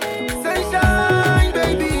 Sunshine,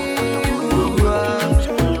 baby, you are.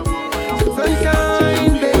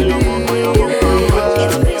 Sunshine, baby, you are.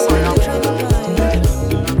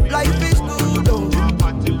 Life is good, oh,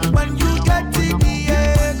 when you get to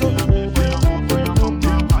Diego.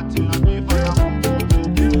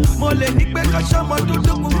 Mole ni pe ka shomo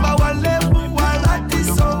dudu ku ba wale.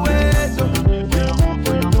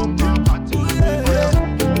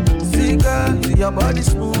 Your body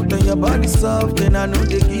smooth and your body soft, and I know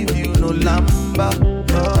they give you no lamba.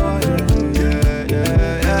 Oh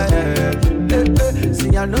yeah.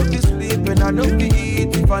 See, I know be sleep and I know be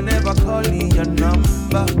eat if I never call your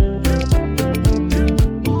number.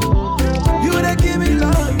 You they give me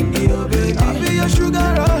love, yo baby. I be your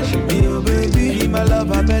sugar rush, yo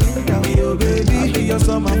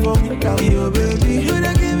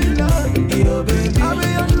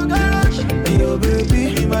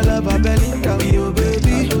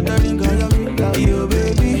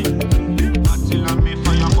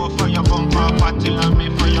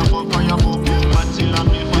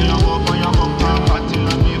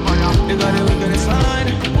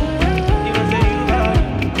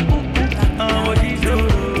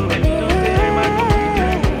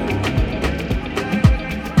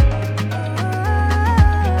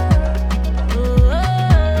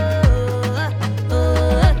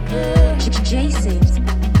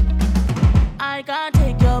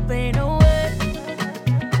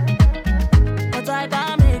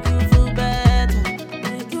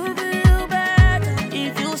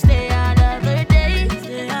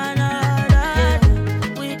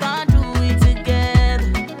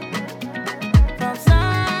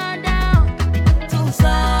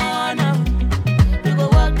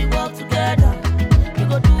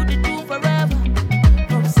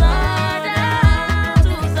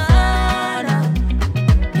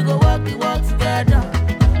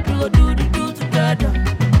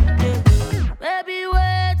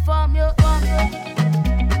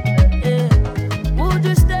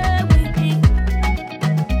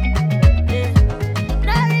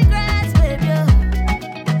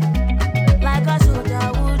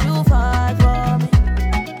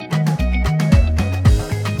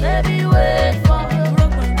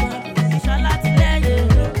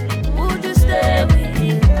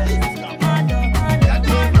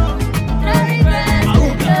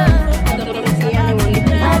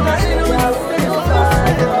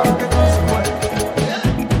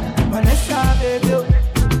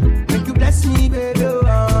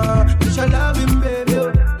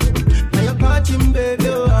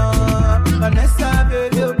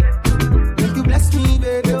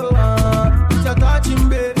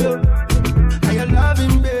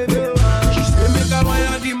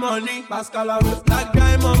ask always. That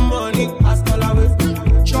diamond money, ask always.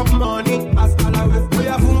 Chop money, ask always. We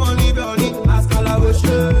have money, money, ask always.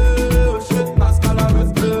 Ask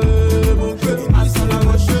always. Ask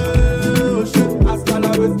always. Ask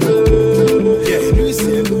always. Yeah, you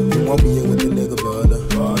see, I'm here with the nigga baller.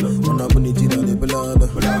 I'm not gonna need you on the banana.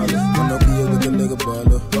 I'm not here with the nigga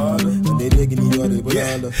baller. They digging you on the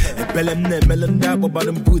banana. Pelem ne melanda about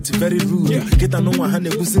them boots very rude. Get on one hand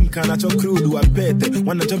busim can at your crew do a pet.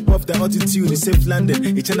 Wanna jump off the altitude, safe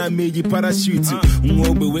landing. Each and I made you parachute.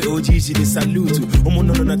 Mwobe we OGG they salute.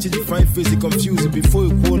 No fine face confused before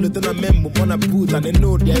you call it. Then I remember when I put and they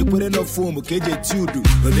know they I put enough form. KJ Tudu.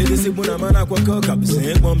 But they say when I'm on aqua cock up,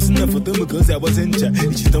 saying bombs enough for them because I was in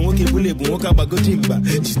charge. She don't walk a bullet, walk up a good timber.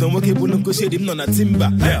 She don't walk a bullet, go shade him on a timber.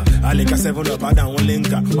 I like a 7 up, I down one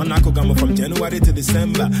linker. One Akogama from January to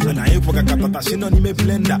December. And I ain't poker capata, she don't even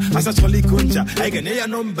blender. As a trolley concha, I can hear your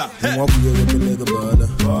number. I'm up here with the nigga baller.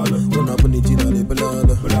 Run up on the gin on the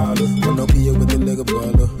banana. Run up here with the nigga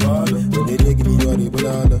baller. When they digging you on the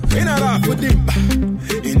banana. In a rap for dimba.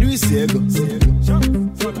 In New Siego.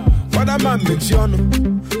 What a man make you on.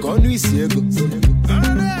 Go New Siego.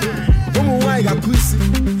 I got pussy,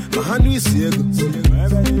 my hand is Siego.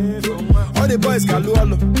 All the boys got low,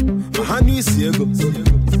 my hand is Siego.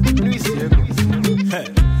 Hey,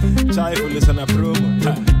 try to listen a promo.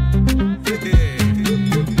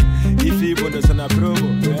 If you want to listen a promo,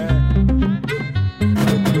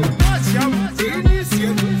 watch out,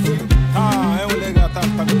 I only got that.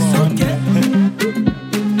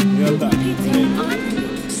 You're that.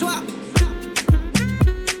 Swap.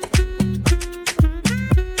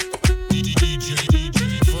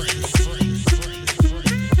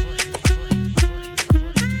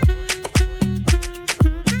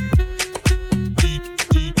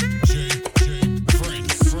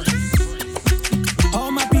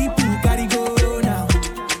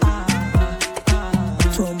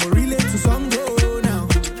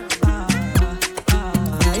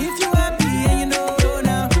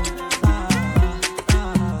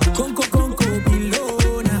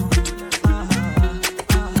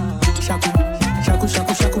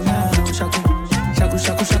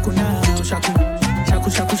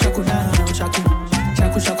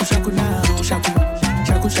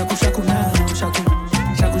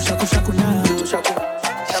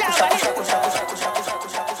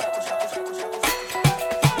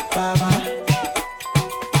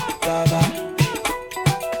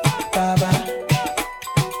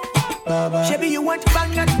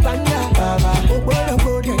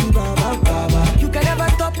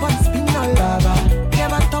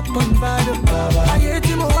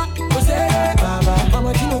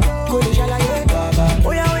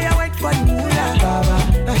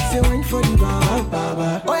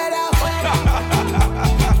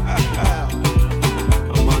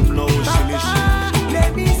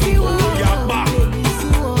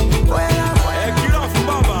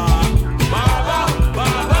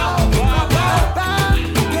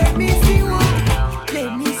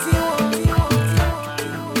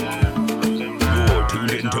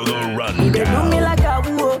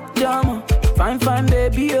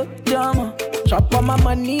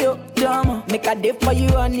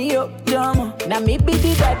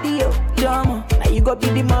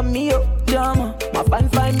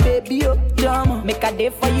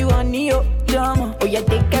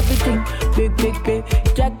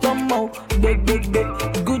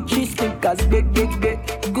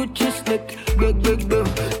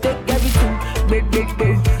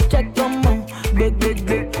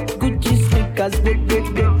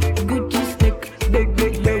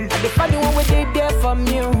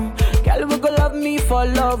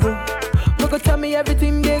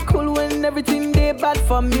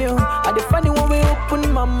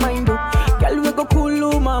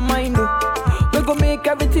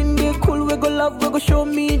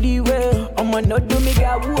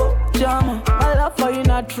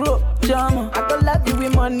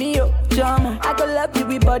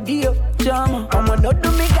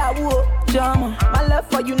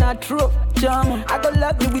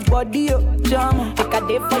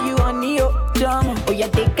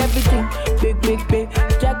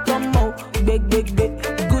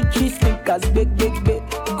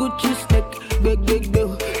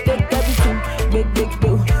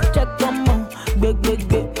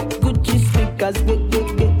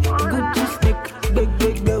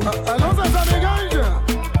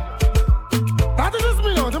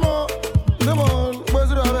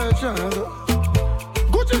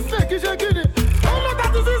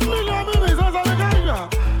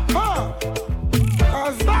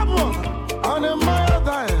 Stop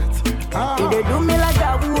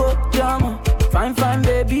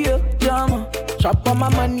Chop on my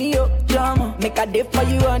money, yo, drama. Make a day for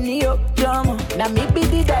you, honey, yo, drama. Now me be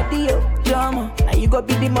the daddy, yo, drama. Now you go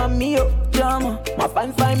be the mommy, yo, drama. My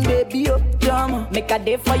fine, fine baby, yo, drama. Make a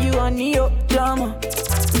day for you, honey, yo, drama.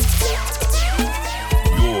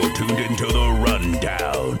 You're tuned into the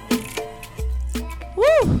rundown.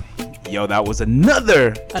 Woo! Yo, that was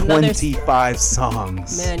another 25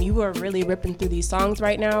 songs. Man, you are really ripping through these songs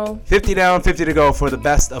right now. 50 down, 50 to go for the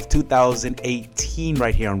best of 2018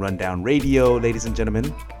 right here on Rundown Radio. Ladies and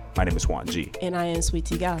gentlemen, my name is Juan G. And I am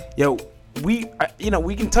Sweetie Gyal. Yo, we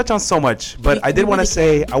can touch on so much, but I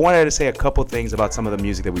wanted to say a couple things about some of the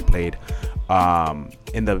music that we played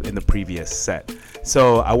in the previous set.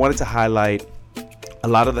 So I wanted to highlight a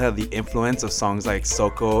lot of the influence of songs like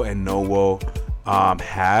Soko and Nowo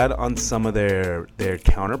had on some of their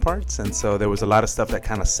counterparts, and so there was a lot of stuff that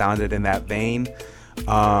kind of sounded in that vein.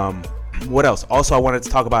 What else? Also, I wanted to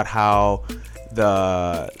talk about how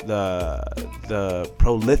the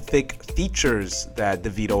prolific features that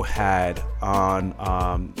Davido had on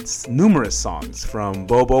numerous songs, from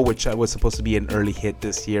Bobo, which was supposed to be an early hit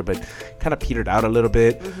this year but kind of petered out a little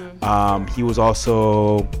bit. He was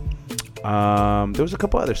also there was a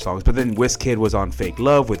couple other songs, but then Wizkid was on Fake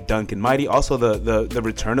Love with Duncan Mighty. Also the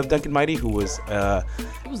return of Duncan Mighty, who was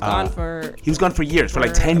gone for years, for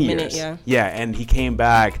like 10 years. Minute, yeah, and he came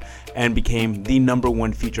back and became the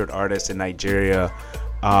 #1 featured artist in Nigeria.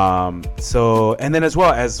 And then as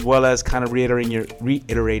well as kind of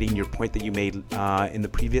reiterating your point that you made in the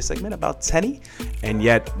previous segment about Tenny, and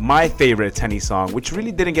yet my favorite Tenny song, which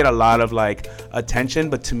really didn't get a lot of like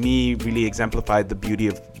attention, but to me really exemplified the beauty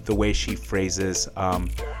of the way she phrases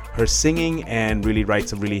her singing and really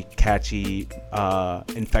writes a really catchy,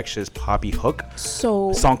 infectious poppy hook.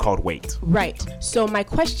 So song called Wait. Right. So my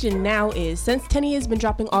question now is, since Tenny has been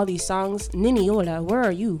dropping all these songs, Niniola, where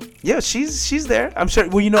are you? Yeah, she's there. I'm sure.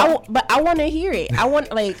 Well, but I want to hear it. I want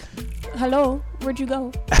hello, where'd you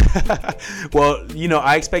go? Well,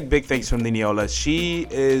 I expect big things from Niniola. She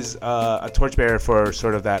is a torchbearer for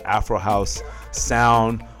sort of that Afro house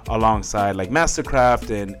sound, alongside like Mastercraft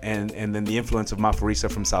and then the influence of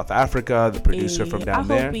Maphorisa from South Africa, the producer from down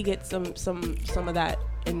there. I hope we get some of that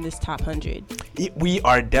in this top 100. We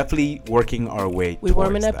are definitely working our way. We're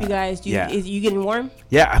warming up, that. you guys. Is you getting warm?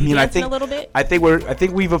 Yeah, I mean, I think a little bit. I think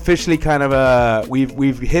we've officially kind of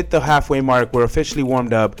we've hit the halfway mark. We're officially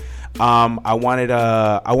warmed up. I wanted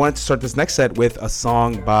to start this next set with a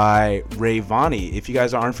song by Rayvani. If you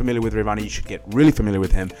guys aren't familiar with Rayvani, you should get really familiar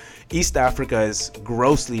with him. East Africa is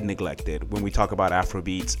grossly neglected when we talk about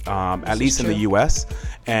Afrobeats, at least in the US,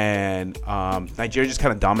 and Nigeria just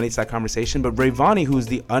kind of dominates that conversation. But Rayvani, who's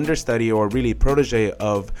the understudy or really protege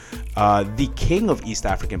of the king of East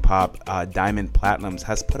African pop, Diamond Platnumz,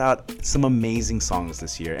 has put out some amazing songs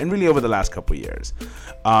this year and really over the last couple years.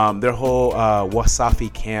 Their whole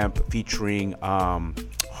Wasafi camp featuring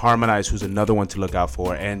Harmonize, who's another one to look out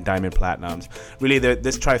for, and Diamond Platnumz. Really,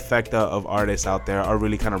 this trifecta of artists out there are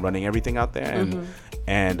really kind of running everything out there,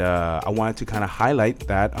 and I wanted to kind of highlight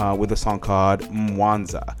that with a song called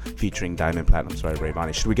Mwanza featuring Diamond Platnumz by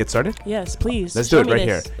Rayvani. Should we get started? Yes, please. Let's do it right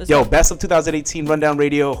here. Yo, best of 2018 Rundown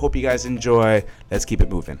Radio. Hope you guys enjoy. Let's keep it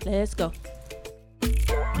moving. Let's go.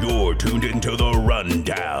 You're tuned into the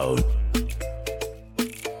Rundown.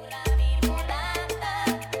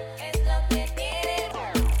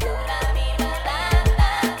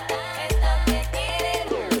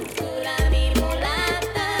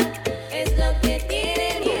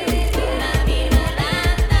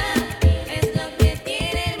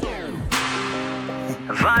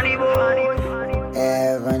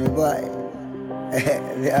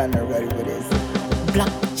 They are not ready for this.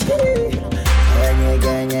 Black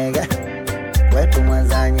nyega wetu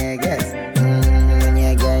mwanza nyeges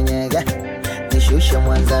nyega nishushe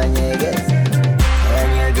mwanza nyeges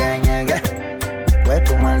nyega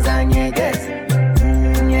wetu mwanza nyeges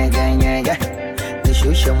nyega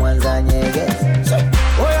nishushe mwanza nyeges.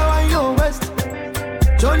 Oya wa yo west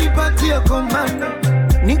Johnny patie komando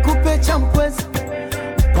nikupe champwezi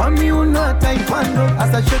kwa miuno taekwondo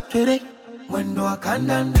asa shekere mwendo wa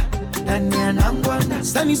kandanda ndani ya nangwanda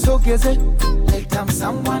sani sogeze leta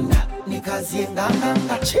msambwanda nikazie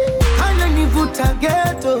nganganga kana nivuta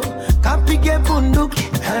geto kapige bunduki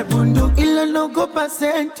ila nogopa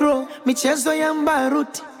centro michezo ya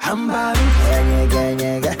mbaruti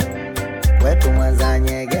nyega wetu mwanza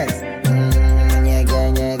nyeges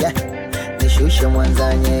nyega nishushe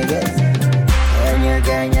mwanza nyeges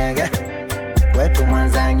nyega wetu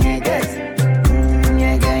mwanza nyeges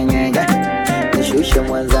nyega nishushe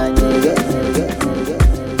mwanza nyeges.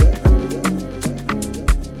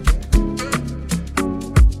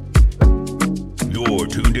 You're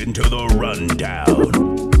tuned into the Rundown. rundown.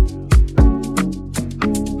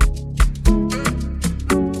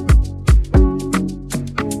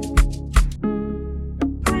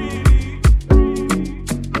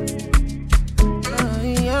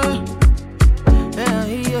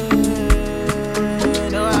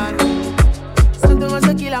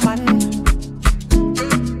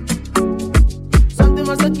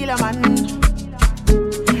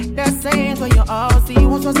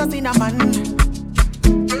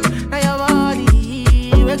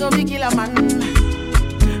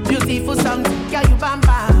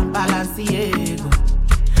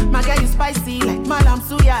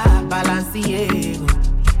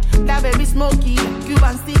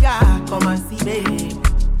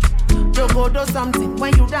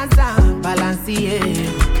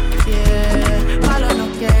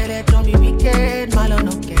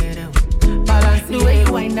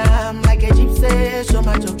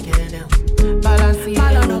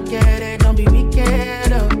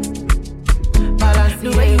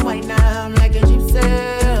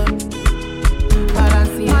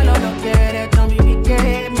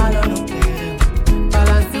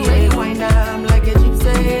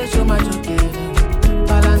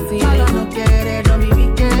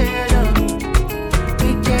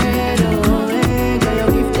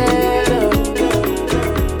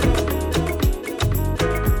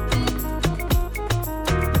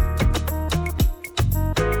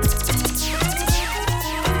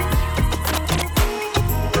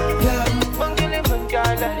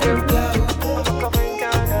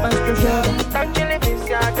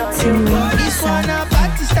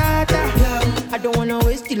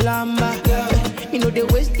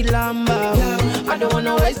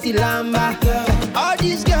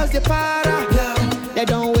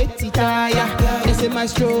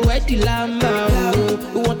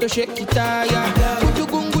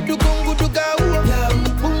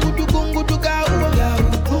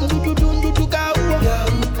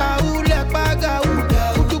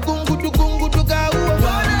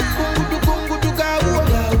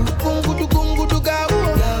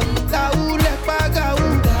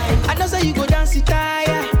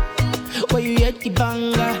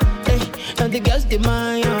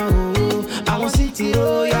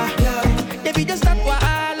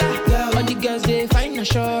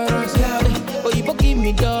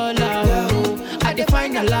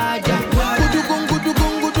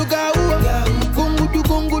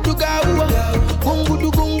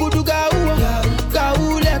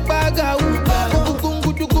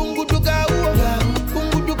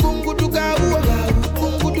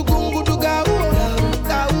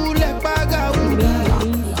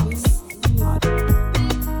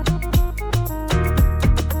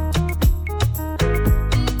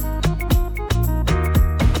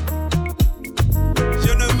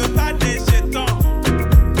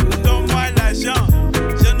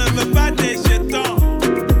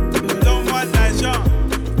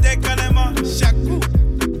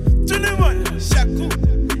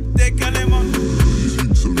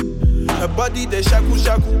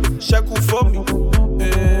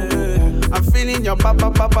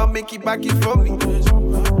 Back it for me.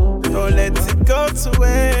 Don't let it go to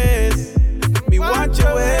waste. Me want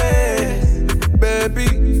your ways,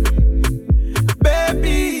 baby,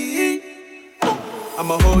 baby.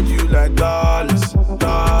 I'ma hold you like dollars,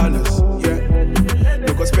 dollars, yeah.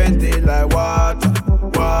 You go spend it like water,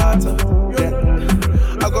 water,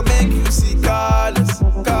 yeah. I go make you see colors,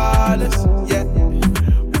 colors, yeah.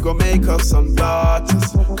 We go make up some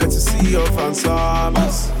daughters, cause you see your fan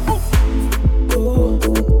summers.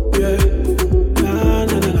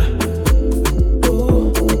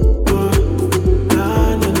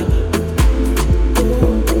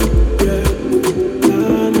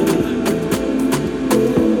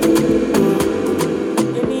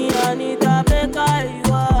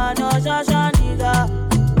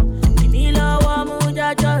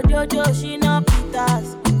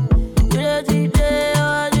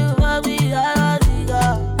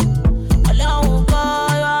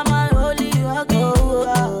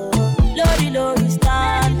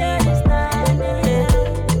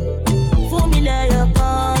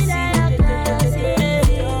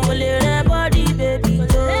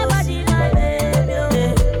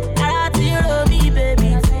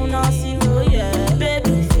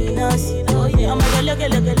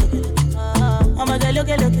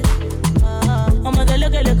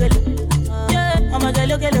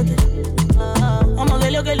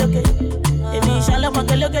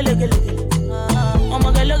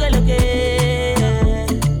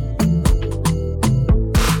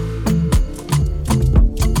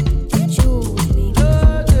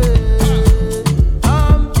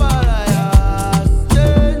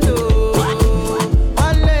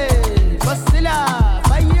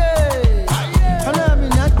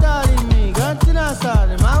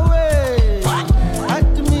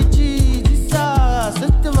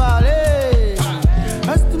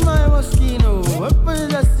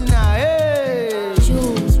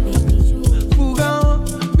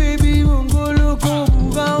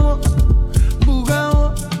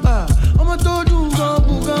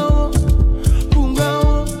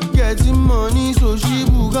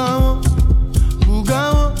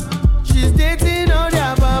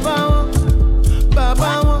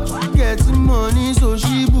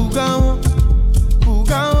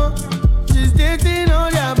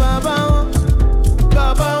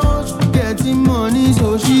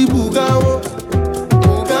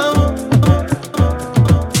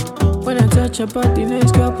 your body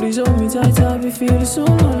next, girl, please hold me tight. I be feeling so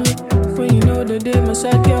lonely. When you know the day my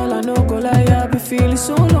side, girl, I know go lie. I be feeling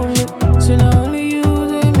so lonely. So not only you,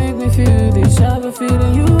 they make me feel this. I be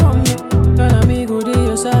feeling you on me. Can I me go to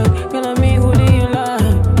your side? Can I me go to your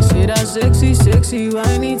line? Say that sexy, sexy,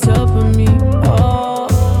 whiny top of me. Oh,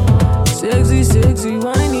 sexy, sexy,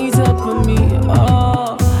 whiny top of me.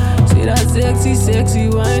 Oh, say that sexy, sexy,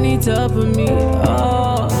 whiny top of me.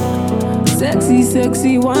 Oh, sexy,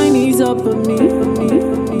 sexy, whiny top of me.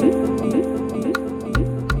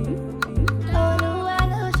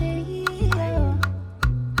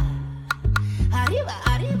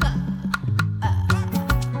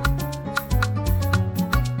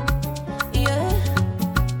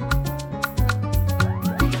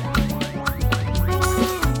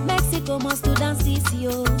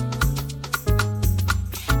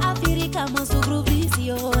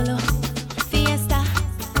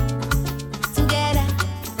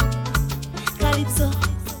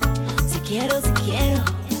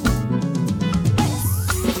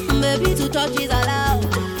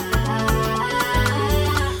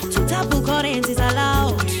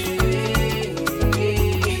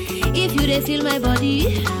 Feel my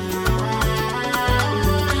body,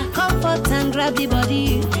 comfort and grab the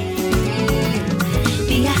body.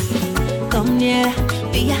 Pia, come near.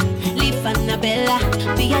 Pia, leave Annabella.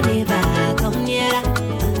 Pia, never come near.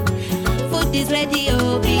 Food is ready,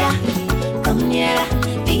 oh Pia, come near.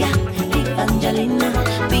 Pia, leave Angelina.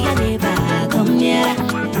 Pia, never come near.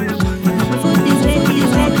 Food is ready,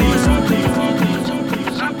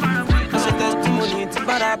 As a testimony to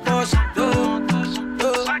Barabosh.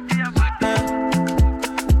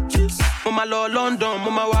 Mama lo London,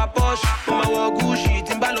 mama wa posh, mama wa Gucci,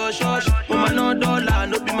 Timbalo shush, mama no dollar,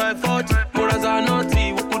 no be my fault. Moraza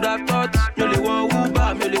naughty, who could have thought? Mele wa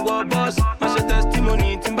Uber, mele wa boss. Masha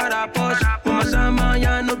testimony, Timbara posh, mama Shama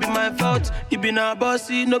ya no be my fault. It be na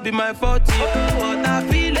bossy, no be my fault. Oh, what I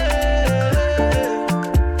feel it.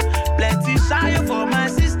 Plenty shy for my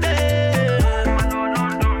sister.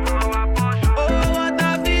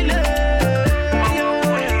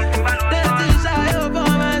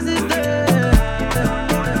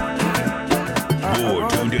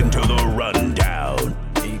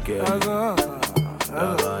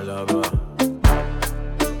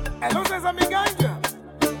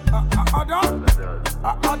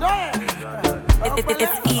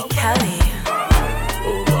 It's E. Kelly.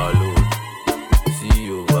 Overload, see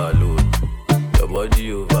overload, your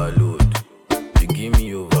body overload, you give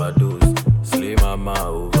me overdose, slay mama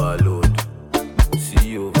overload,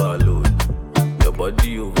 see overload, your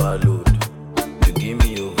body overload, you give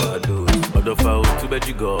me overdose. Other foul too bad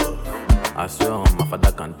you go, I swear on my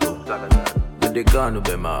father can't do. But they can't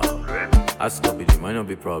be my ask up it might not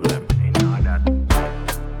be problem.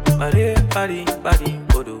 Body, body, body,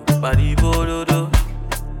 bodo, body, bodo, do.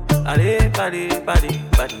 Body,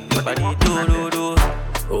 do, do.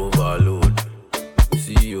 Overload,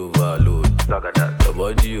 see overload, your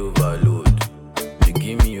body overload, you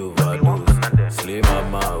give me overdose, slay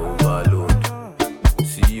mama overload,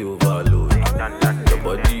 see overload, your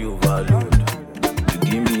body overload, you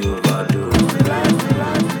give me overdose.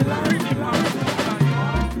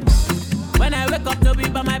 When I wake up, no be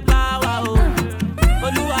by my power, oh.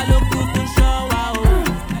 Oluwa lo kuku shower, oh.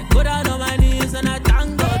 I go down on my knees and I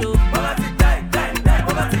thank God, oh.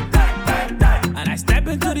 And I step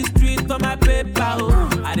into the street for my paper, oh.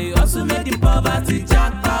 I dey also make the poverty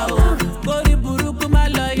jackpot, oh. Go the buruku my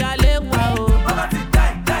lawyer lewa, oh.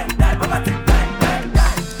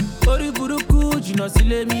 Go the buruku, you know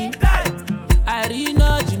sile me. I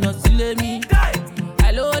rino, you know sile me.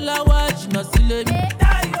 I low lawa, you know sile me.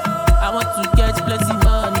 I want to get plenty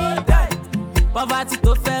money. Poverty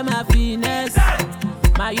to fair my finesse.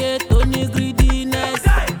 My yet to need greediness.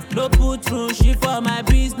 No put through shit for my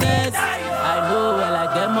business. I know well I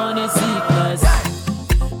get money sickness.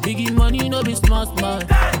 Biggie money no be small.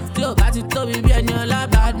 Still got it to be bien your la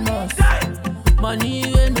bad moss.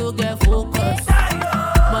 Money we no get focus.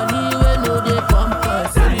 Money we no dey pump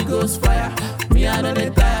us. Holy Ghost fire, me I know the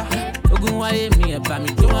tire. Ogun waye me e pa mi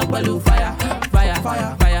jo wọn pẹ̀lú fire.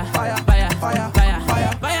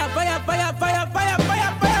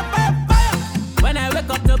 When I wake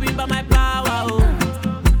up, no be by my power, oh.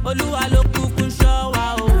 Oluwa lo kuku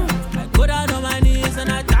shower, oh. I go down on my knees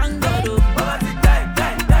and I thank God, oh.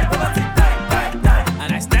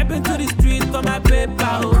 And I step into the street for my paper,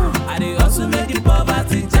 oh. I dey also make the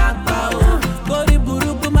poverty jackpot, oh. Go the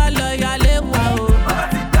buruku my lawyer lewa, oh.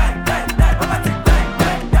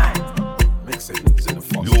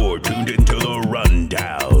 You're tuned into the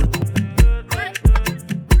rundown.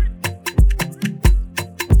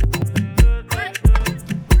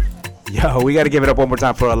 Yo, we got to give it up one more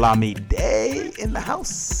time for Alami Day in the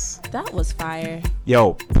house. That was fire.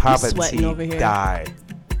 Yo, Papa T over here. died.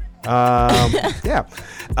 Yeah.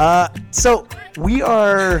 So we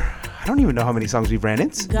are. I don't even know how many songs we've ran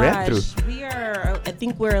through. We are. I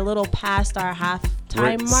think we're a little past our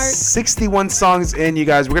half-time mark. 61 songs in, you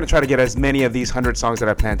guys. We're gonna try to get as many of these 100 songs that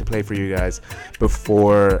I plan to play for you guys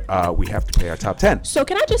before we have to play our top 10. So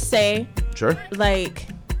can I just say, sure, like,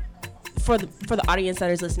 for the audience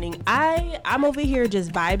that is listening, I'm over here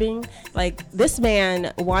just vibing. Like, this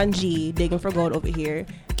man Juan G, digging for gold over here,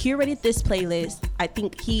 curated this playlist. I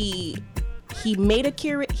think he made a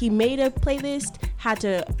playlist, had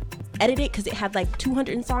to edit it because it had like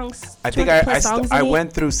 200 songs. I think I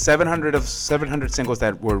went through 700 singles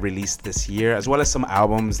that were released this year, as well as some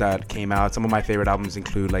albums that came out. Some of my favorite albums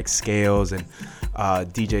include like Scales and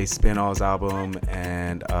DJ Spinall's album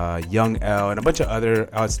and Young L and a bunch of other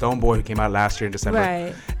Stoneboy who came out last year in December.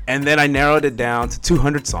 Right. And then I narrowed it down to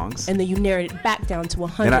 200 songs. And then you narrowed it back down to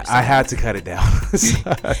 100 and I had to cut it down.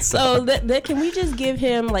 so can we just give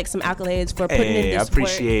him like some accolades for putting in this I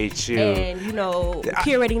appreciate work you. and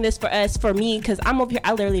curating this for me, because I'm over here,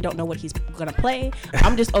 I literally don't know what he's gonna play.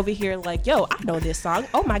 I'm just over here like, yo, I know this song.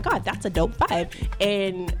 Oh my god, that's a dope vibe.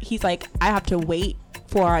 And he's like, I have to wait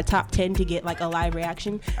for our top 10 to get like a live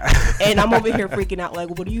reaction, and I'm over here freaking out like,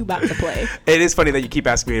 what are you about to play? It is funny that you keep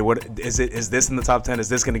asking me, what is it? Is this in the top 10? Is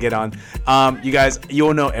this going to get on? You guys,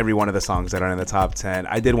 you'll know every one of the songs that are in the top 10.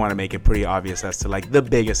 I did want to make it pretty obvious as to like the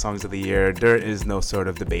biggest songs of the year. There is no sort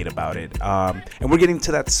of debate about it, and we're getting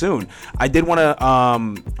to that soon. I did want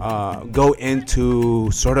to go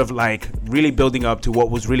into sort of like really building up to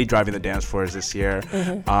what was really driving the dance floors this year.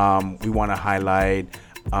 Mm-hmm. We want to highlight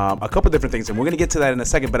a couple different things, and we're going to get to that in a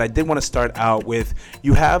second, but I did want to start out with,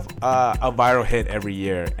 you have a viral hit every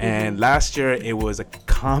year, and last year it was a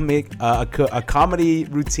comedy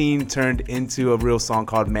routine turned into a real song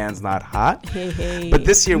called Man's Not Hot. But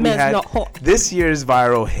this year this year's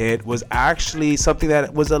viral hit was actually something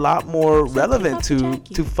that was a lot more relevant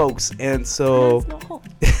to folks, and so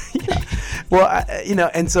yeah. Well,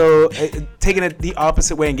 and so taking it the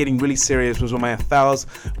opposite way and getting really serious was when my Fouls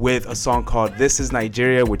with a song called This Is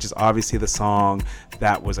Nigeria, which is obviously the song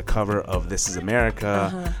that was a cover of This Is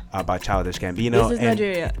America by Childish Gambino. This is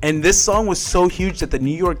Nigeria. And this song was so huge that the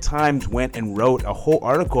New York Times went and wrote a whole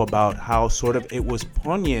article about how sort of it was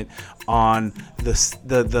poignant on the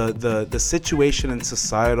situation and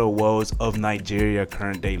societal woes of Nigeria,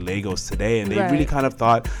 current day Lagos today, and they really kind of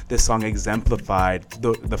thought this song exemplified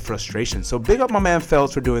the frustration. So big up my man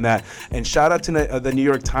Phelps for doing that, and shout out to the New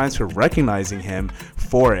York Times for recognizing him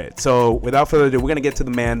for it. So without further ado, we're gonna get to the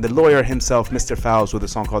man, the lawyer himself, Mr. Fouls, with a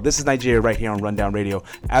song called This Is Nigeria right here on Rundown Radio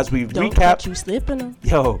as we Don't recap catch you slipping.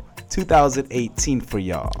 2018 for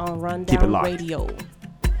y'all On Rundown Keep it locked. Radio.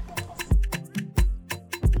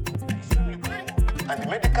 And the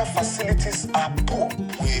medical facilities are poor.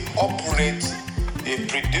 We operate a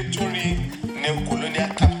predatory neo-colonial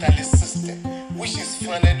capitalist system which is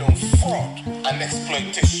founded on fraud and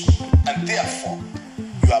exploitation, and therefore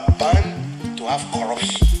you are bound to have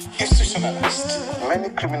corruption institutionalized. Many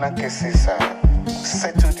criminal cases are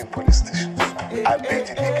settled in police stations. I bet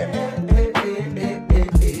you they can.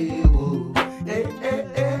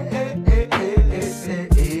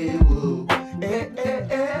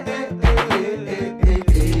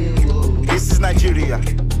 This is Nigeria.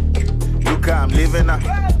 Look how I'm living now.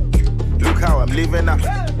 Look how I'm living now.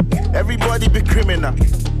 Everybody be criminal.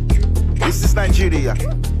 This is Nigeria.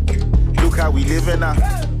 Look how we living now.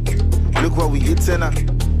 Look what we eating now.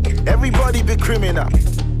 Everybody be criminal.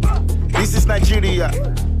 This is Nigeria.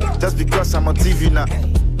 Just because I'm on TV now.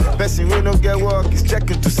 Person who no get work is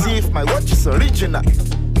checking to see if my watch is original.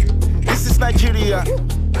 This is Nigeria.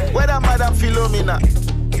 Whether Madam Philomena.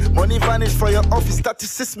 Money vanish for your office,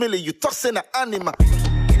 36 million, you tossing an animal.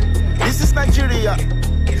 This is Nigeria.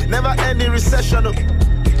 Never any recession.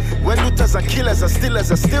 When looters and killers and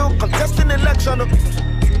stealers are still contesting election.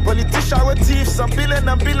 Politicians with thieves, some billion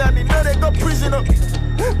and billion, you know they go prison.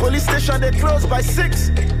 Police station they close by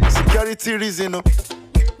 6. Security reason.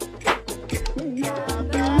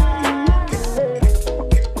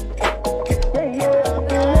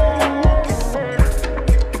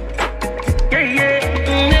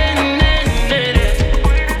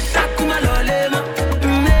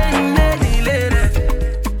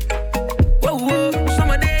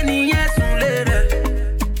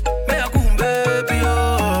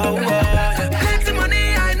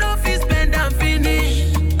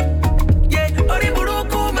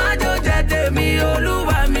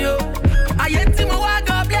 Ayé tí mo wá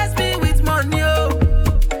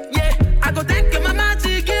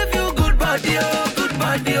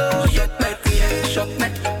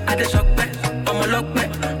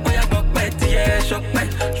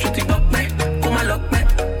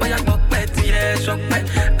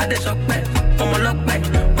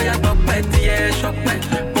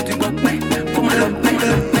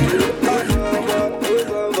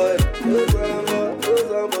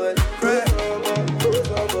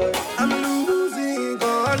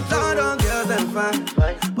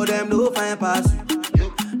fine pass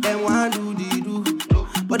you. Them want do the do,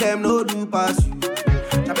 but them no do pass you.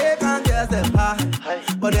 Jamaican girls them high,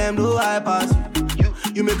 but them no high pass you.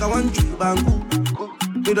 You make a one trip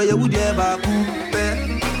bangu, you know you would ever cool.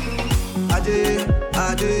 Ade,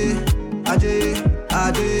 ade, ade,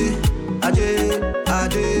 ade, ade,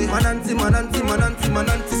 ade. Mananti, mananti, mananti,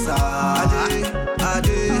 mananti sa. Ade,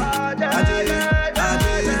 ade, ade,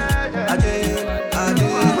 ade, ade, ade.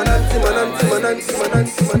 Mananti, mananti, mananti,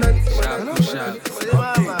 mananti, mananti.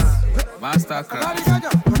 Mastercraft.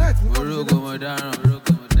 Morogo Modano.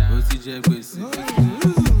 Oti jẹ gbèsè.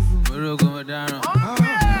 Morogo Modano.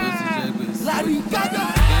 Oti jẹ gbèsè. Larry Gaga.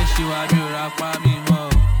 Ẹ ṣì wá mi ò ra pa mi mọ́.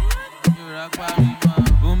 Mi ò ra pa mi mọ́.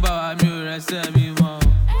 Bùnbà wa mi ò rẹsẹ̀ mi mọ́.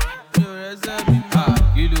 Mi ò rẹsẹ̀ mi mọ́.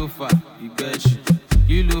 Kí ló fà ìgbẹ́sì?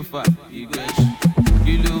 Kí ló fà ìgbẹ́sì?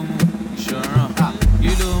 Kí ló mú ìṣọ̀ràn?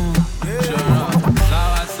 Kí ló mú ìṣọ̀ràn?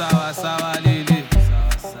 Sáwá sáwá sáwá lélẹ̀.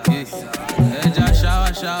 Ẹja ṣáwá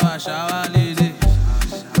ṣáwá ṣáwá lélẹ̀.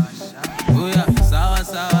 Oya sáwá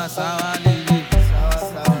sáwá sáwá lélẹ̀.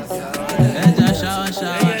 Ẹja ṣáwá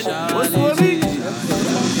ṣáwá ṣáwá lélẹ̀.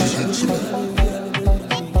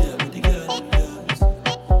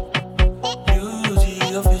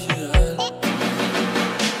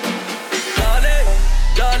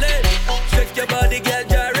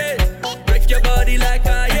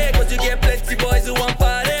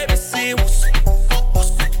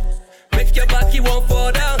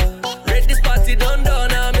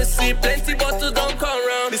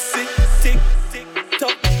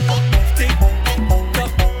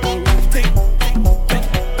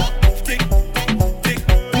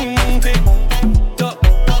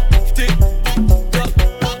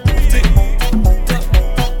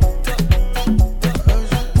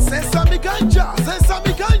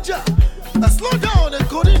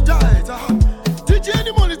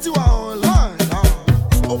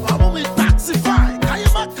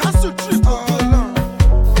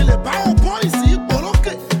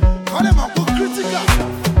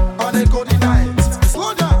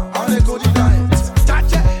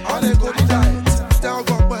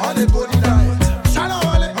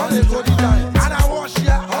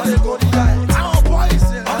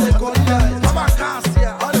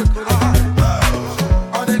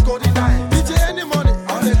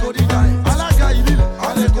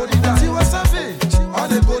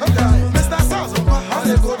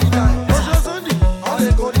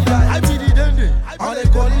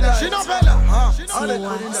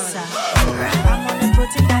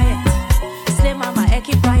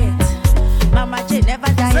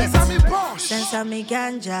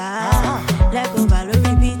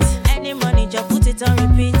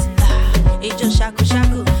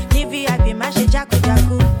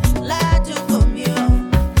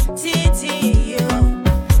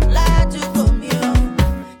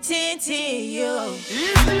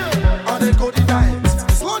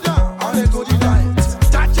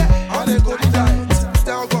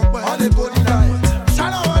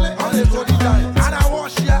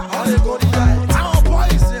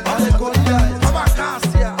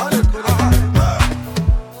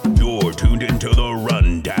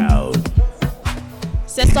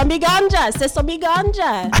 Sesame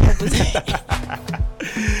Ganja.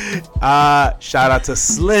 Shout out to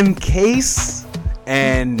Slim Case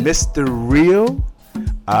and Mr. Real.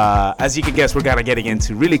 As you can guess, we're kind of getting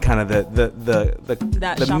into really kind of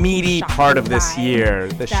the meaty part of this year.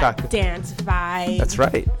 The shock dance vibe. That's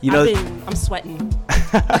right. You know, I'm sweating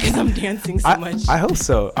because I'm dancing so much. I hope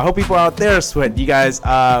so. I hope people out there are sweating. You guys,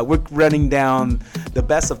 we're running down the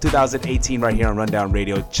best of 2018 right here on Rundown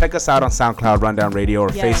Radio. Check us out on SoundCloud, Rundown Radio, or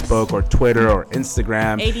Facebook, or Twitter, or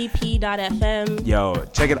Instagram. ADP.FM. Yo,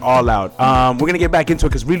 check it all out. We're going to get back into it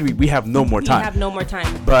because really we have no more time. We have no more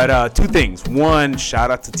time. But two things. One,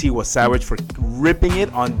 shout out to Tiwa Savage for ripping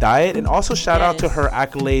it on Diet. And also shout out to her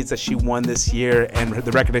accolades that she won this year and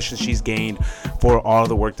the recognition she's gained for all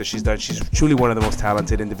the work that she's done. She's truly one of the most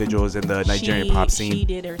talented individuals in the Nigerian pop scene. She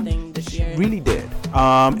did her thing this year. She really did.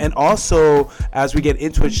 And also, as we get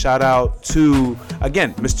into it, shout out to,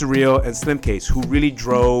 again, Mr. Real and Slim Case, who really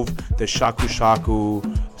drove the Shaku Shaku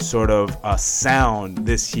sort of sound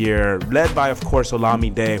this year, led by, of course,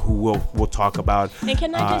 Olamide, who we'll talk about. And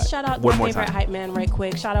can I just shout out my favorite hype man right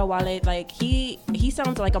quick? Shout out Wale. Like, he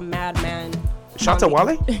sounds like a madman. Shout out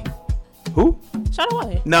Wale? Who? Shout out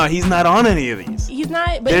Wale. No, he's not on any of these. He's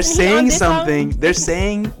not. But they're saying something.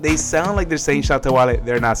 Song? They sound like they're saying Shatta Wale.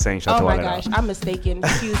 They're not saying Shatta Wale. Oh my gosh, I'm mistaken.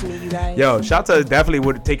 Excuse me, you guys. Yo, Shatta definitely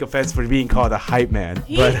would take offense for being called a hype man.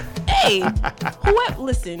 He is. Hey,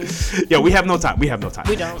 listen. Yo, we have no time. We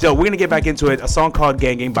don't. So we're gonna get back into it. A song called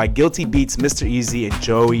 "Gang Gang" by Guilty Beats, Mr. Easy, and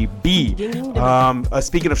Joey B.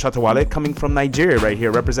 Speaking of Shatawale, coming from Nigeria, right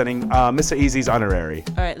here, representing Mr. Easy's honorary.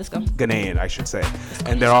 All right, let's go. Ghanaian, I should say,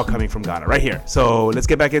 and they're all coming from Ghana, right here. So let's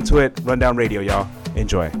get back into it. Rundown Radio, y'all.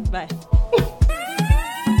 Enjoy. Bye.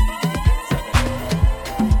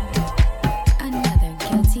 Another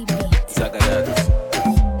Guilty Beat.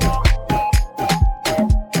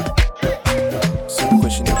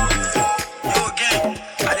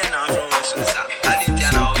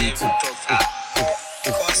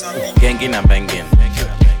 Gangin' and banging,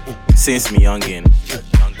 since me youngin',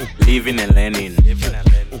 living and learning,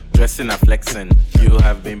 dressing and flexing. You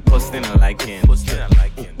have been posting and liking,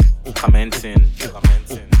 commenting.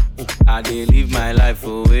 I dey live my life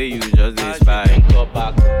for where you just inspire. Go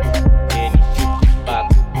back, in,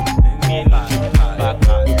 back, in, back, in, back,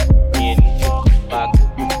 in, back,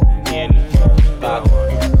 in, back,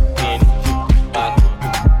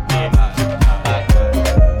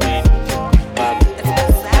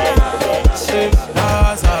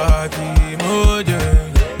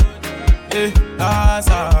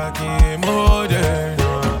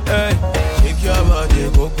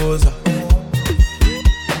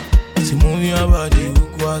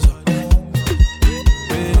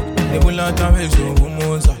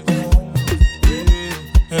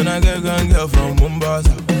 and I get gun girl from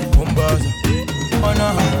Mombasa. On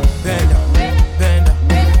a benda,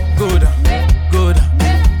 go down, guada,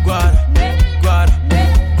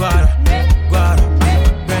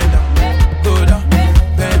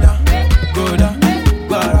 benda, go down,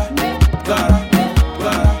 guada,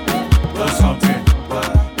 or something.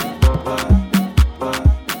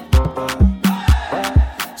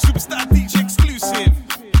 Superstar DJ exclusive,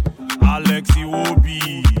 Alexi Wobi.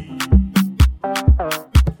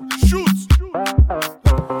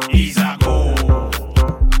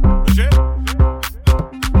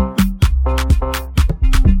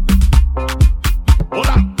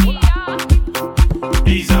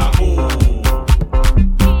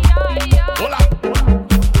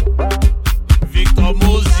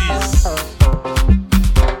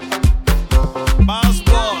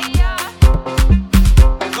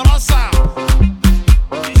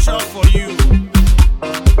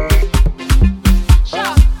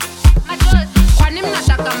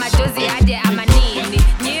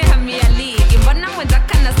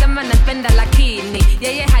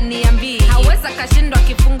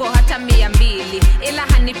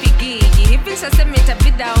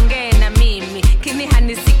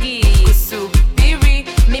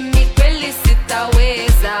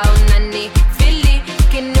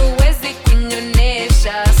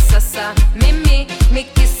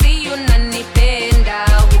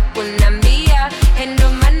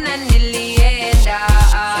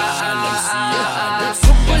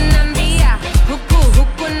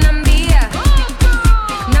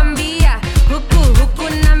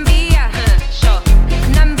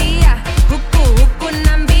 Nambia, huku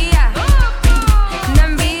nambia.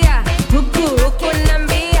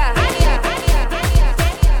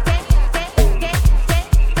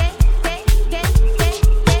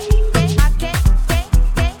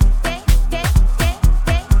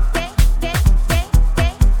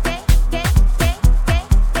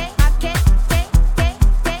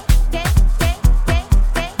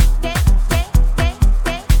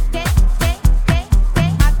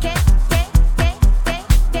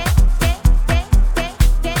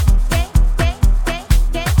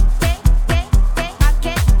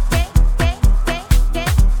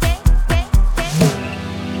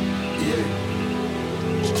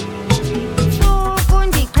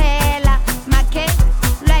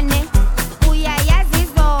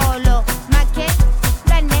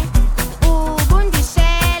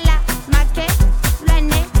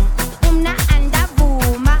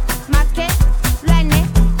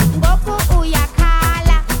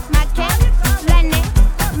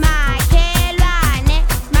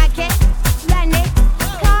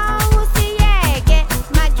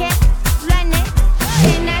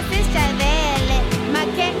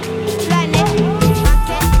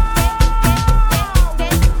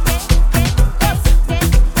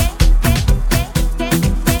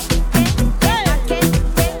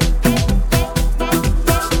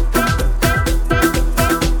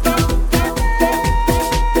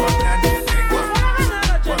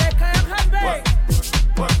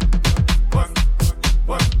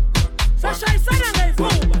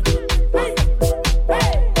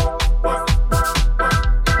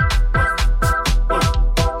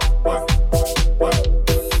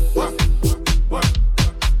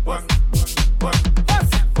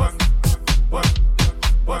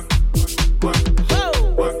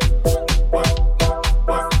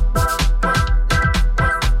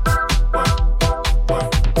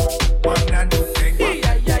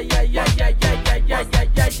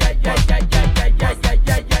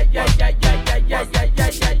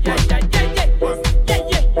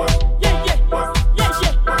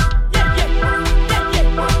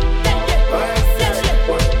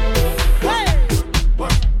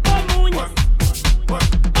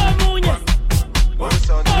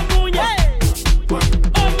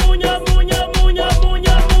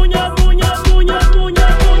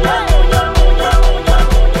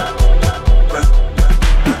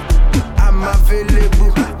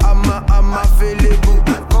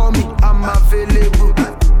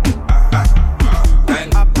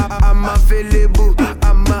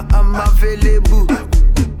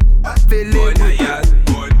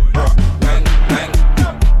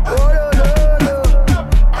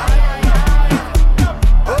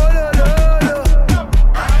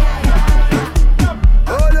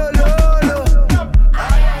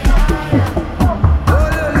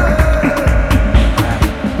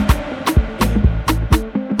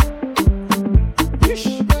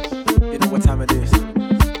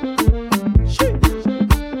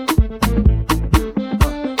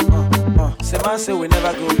 fans say we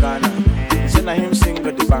never go Ghana. Say na him sing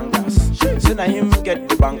with the bangers. Say na him get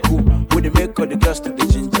the banku. With the make all the girls to the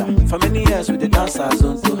ginger. For many years with the dancers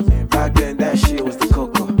on tour. Back then that shit was the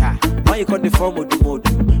cocoa. Now you got the form of the mode.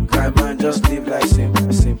 Cry man, just live like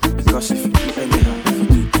simple. Because if you do anyhow,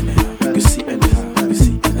 you can see anyhow, you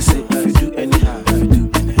see. I say if you do anyhow, you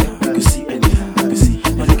can see anyhow, you see.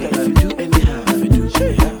 My nigga, if you do anyhow, you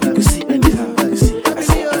can see anyhow, you see. I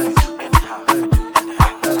say if you do anyhow, you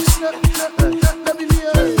see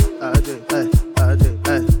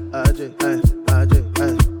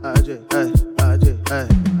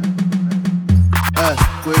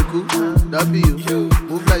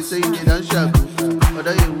move like say you dance shaku.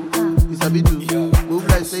 Other you, it's a bit do. Move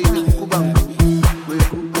like say you kukubangu.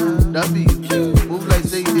 That be you. Move like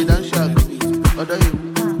say you dance shaku. Other you,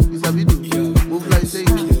 it's a bit do. Move like say you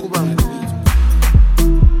kukubangu.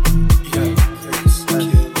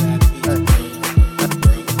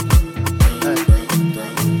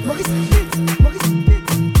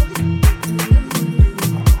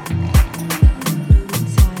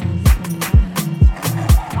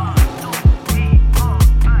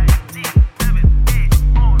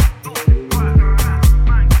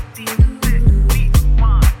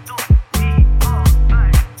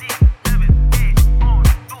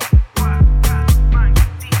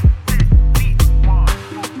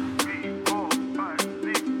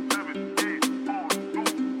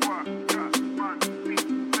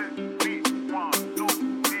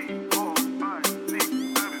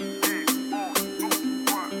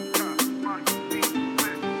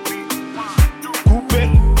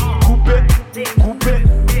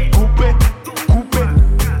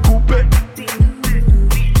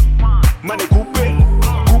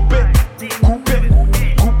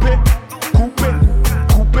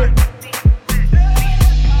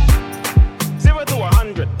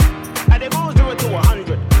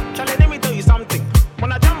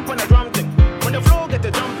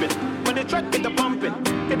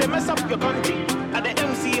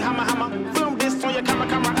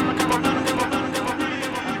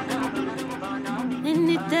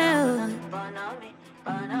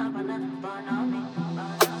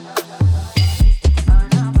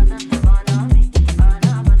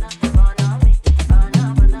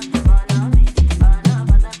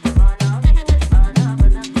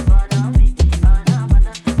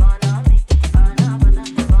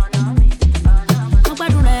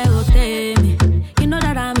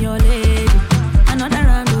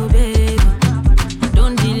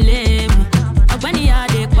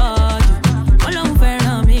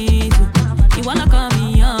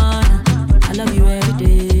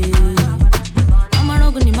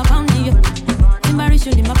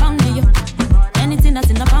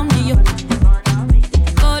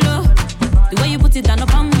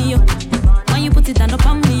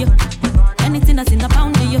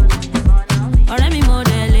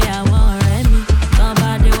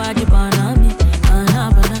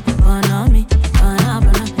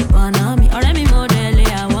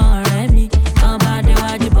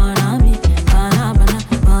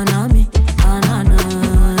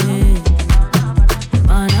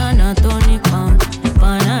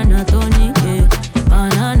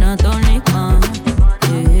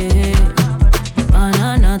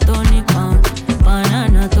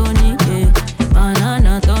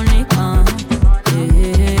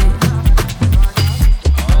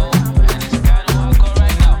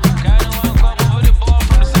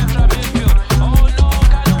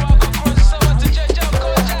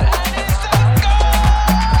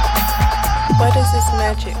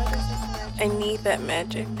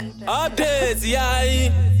 Updates, yeah.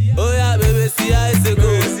 Oh yeah, baby, see I is a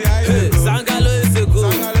go. Sangalo is a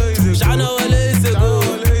go. Shano is a go.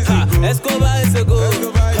 Escobar is a go.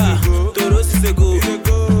 Toros is a go.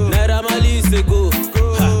 Naira Marley is a go.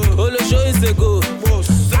 Olosho is a go.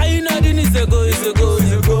 Flying Odin is a go. Is a go.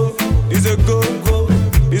 Is a go.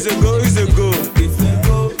 Is a go. Is a go.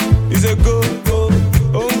 Is a go.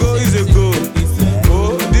 Ongo is a go.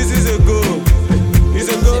 Oh, this is a go. Is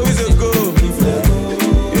a go. Is a go.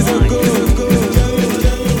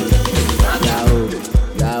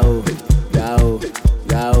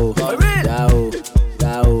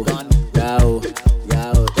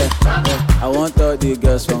 The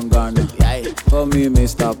girls from Ghana, call me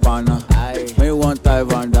Mr. Pana. Me want Thai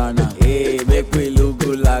bandana, hey, make me look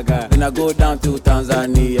good like a. Then I go down to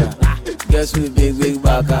Tanzania, guess we big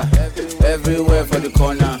baka. Everywhere for the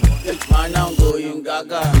corner, man I'm going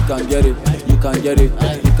gaga. You can get it, you can get it,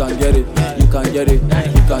 you can get it, you can get it,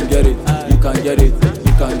 you can get it, you can get it,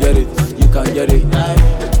 you can get it, you can get it.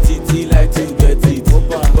 TT like to get it,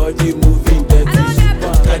 body moving dirty,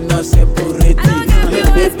 cannot separate it.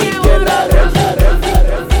 Baby girl already.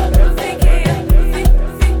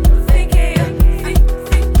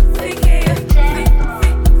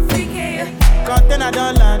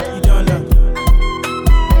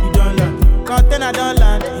 don't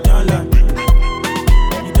land, you don't land.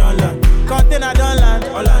 You don't land. Container don't land,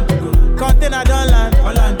 Holland go. Container don't land,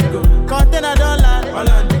 Holland go. Container don't land,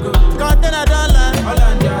 Holland go. Container don't land,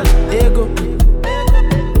 Holland go. Ego,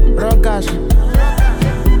 raw cash.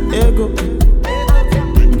 Ego,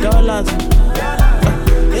 dollars.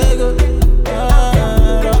 Ego,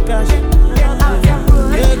 raw cash.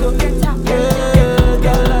 Ego,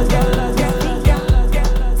 dollars.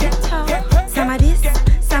 Some of this,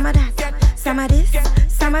 some of that, some of this,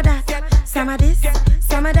 some of that, some of this,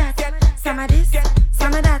 some of that, some of this,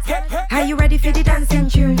 some of that. Are you ready for the dancing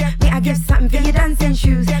tune? Me, I give something for your dancing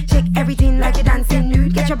shoes. Shake everything like you're dancing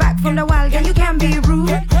nude. Get your back from the wall, girl, you can't be rude.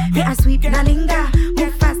 Me, I sweep and I linger.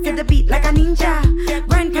 Move fast to the beat like a ninja.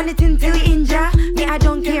 Grind pan it until you injure. Me, I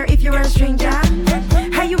don't care if you're a stranger.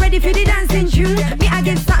 Are you ready for the dancing tune? Me, I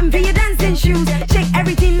give something for your dancing shoes. Shake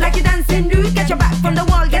everything like you're dancing nude. Get your back from the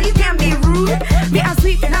wall, girl, you can't be rude. Me, I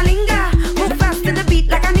sweep and I linger. Move fast to the beat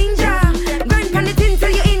like a ninja. Grind pan it until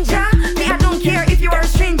you injure. Me, I don't care if you're a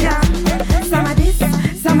stranger. Some of this,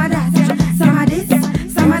 some of that, some of this,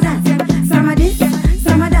 some of that, some of this,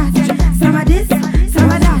 some of that, some of this,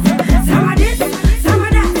 some of that, some of this, some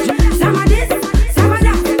of that, some of this, some of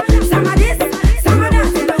that, some of this, some of that,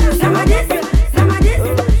 some of this, some of this,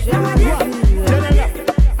 some of this.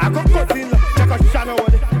 I go cutting, check out channel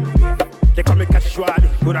one. They come make a shwadi,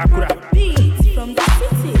 kura. Beats from the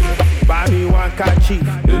city. Buy me one car chief,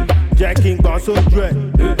 Jacking Gonso Dread,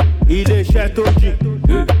 Ile Shetoji,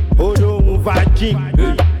 Odo Muvajin.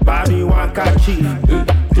 Buy me one car chief,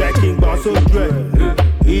 Jacking Gonso Dread,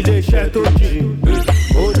 Ile Shetoji,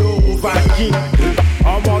 Odo Muvajin.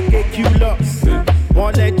 Omo Kekulux,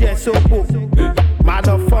 one legend so book, man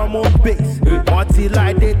of form on base,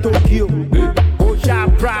 multi-light de Tokyo. Osha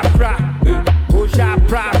pra pra, Osha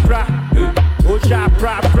pra pra, Osha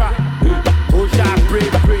pra pra, Osha pray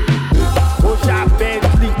pray, Osha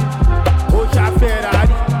Bentley, Osha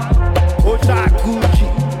Ferrari, Osha Gucci,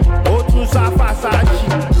 Otusa Versace,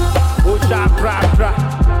 Osha pra pra,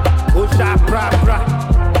 Osha pra pra,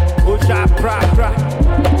 Osha pra pra,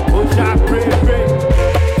 Osha pray pray.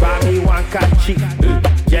 Buy me one catchy,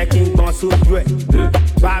 Jacking Gonso Dread.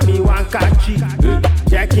 Buy me one catchy,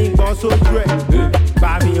 Jacking Gonso Dread.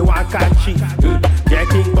 Buy me one catchy,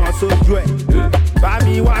 Jacking Gonso Dread. Buy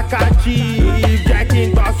me one catchy,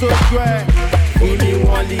 Jacking Gonso Dread. Give me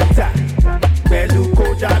 1 liter, pẹ̀lú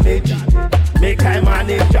kódà méjì, make I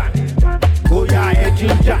manager. Goya e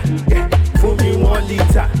ginger, fún mi 1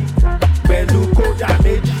 liter, pẹ̀lú kódà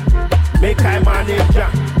méjì, make I manager.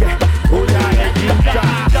 Goya e ginger,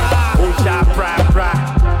 Osha pra pra,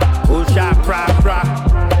 Osha pra pra,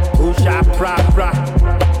 Osha pra pra,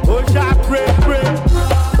 Osha pray pray,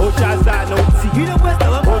 Osha Zanoti,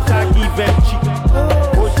 Osha Givenchy,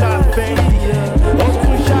 Osha Fendi,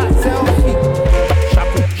 Osha selfie.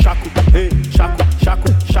 Shaku shaku hey, shaku shaku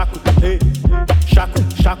shaku hey, shaku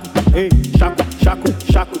shaku hey, shaku shaku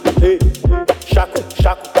shaku hey, shaku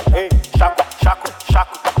shaku hey, shaku shaku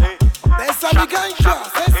shaku hey. Pensa mi ganja.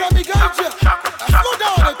 Slow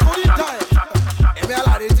down the coding time. Emi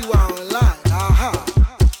alárètí wa online. Aha.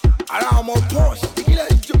 Ara ọmọ Porsche, ìkílẹ̀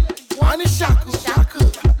ìjọ. Wọ́n ní ṣàkú.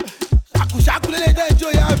 Ṣàkú lélẹ̀ dẹ́ ìjọ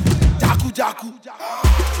yá mi. Jákújákú.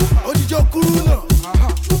 Odijó kúrú náà.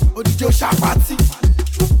 Odijó ṣàpàtì.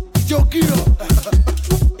 Ìjó kírọ̀.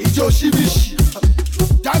 Ìjó ṣíbíṣì.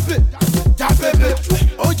 Jábébé.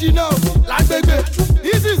 Ojì náà lágbègbè.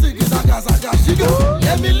 Ìsìsì kìsàkàsàkà ṣígà.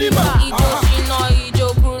 Yẹmi Lima. Ìjó ṣìnà, ìjó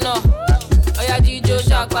kúrúnà. Ọ̀yá jíjó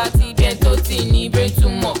ṣàpàtì bẹ́ẹ̀ tó ti ní brain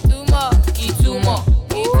túmọ̀. Ìtumọ̀.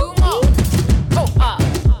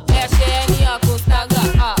 Ẹ ṣe ẹni àkóṣágà.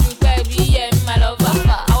 Dúpẹ́ bí Yẹmi máa lọ bá.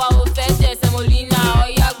 Àwa ò fẹ́ jẹ Semolina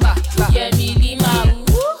ọ̀yá gbà. Yẹmi Lima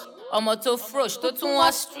ọmọ tó fresh tó tún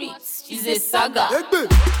wá street. She's a saga. Egbe,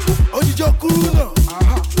 odijó kúrú náà.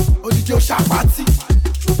 Odijó ṣàpàtì.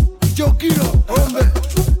 Ìjó kírọ̀, ọmọ.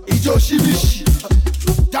 Ìjó ṣíbíṣì.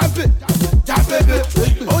 Jábébé.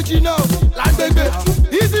 Ojì náà lágbègbè.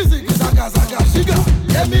 Ìsìsì kìsàkàsàkà ṣígà.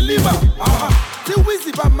 Yẹmi Lima. Tí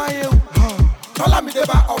Wizzy bá máa yẹ o. Tọ́lá mi dé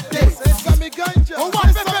bá update. Owó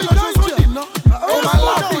afẹ́fẹ́ lọ sójú ìná. Ó máa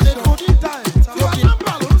láàbì ṣan.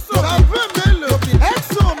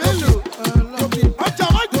 Exo mélòó. Ọjà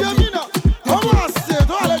wá jẹ mí náà. Ọmọ àṣẹ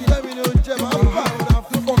tó wà lẹ́gbẹ̀ẹ́ mi ni ó jẹ máa ń bá.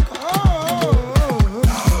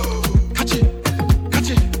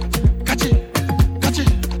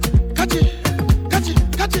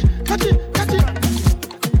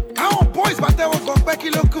 Àwọn boys bá tẹ́wọ́ gbọ́ pẹ́ kí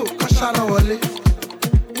ló kù kọ́ ṣáná wọlé.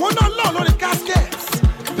 Wọ́n náà lọ lórí casket.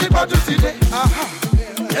 Bí bọ́dún ti dé.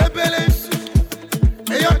 Ebele ìsú.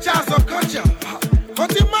 Èyàn jazz of culture. Mo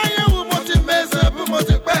ti máa yẹ wo mo ti mẹ́sẹ̀ bí mo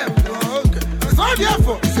ti pẹ́. Sọ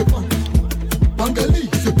Spandiafo, c'est pas. Bangali,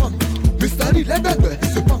 c'est pas. Mr. Lee, let that go,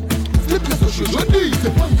 c'est pas. Flip the social, Johnny,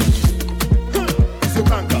 c'est pas. C'est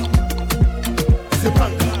pas encore. C'est pas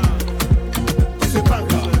encore. C'est pas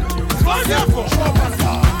encore. Spandiafo, je vois pas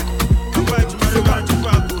ça. C'est pas encore.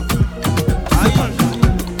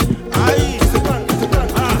 Aïe, c'est pas encore.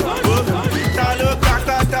 T'as le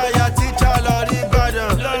kakata, y'a Ticha,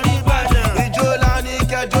 l'Oribadan. Ijolani,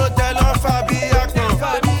 Kejo, Telon, Fabi, Akon.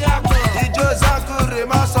 Ijo, Zakure,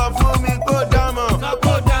 Masa, Fumi, Kodama.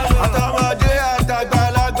 Atamade,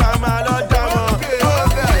 Atagbalaga, Malodama.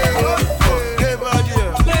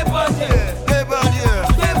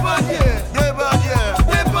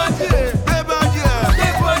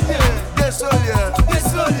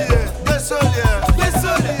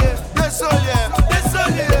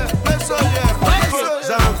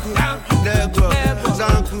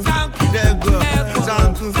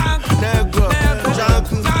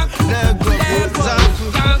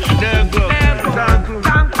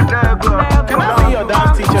 Can I be your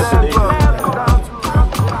dance teacher today?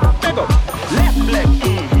 Let go. Left leg,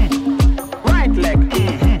 right leg,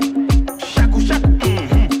 shaku shaku,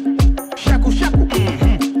 shaku shaku,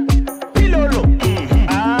 pilolo,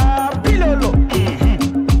 pilolo.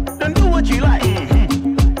 Then do what you like,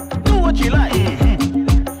 do what you like.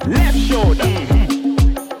 Left shoulder,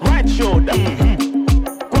 right shoulder,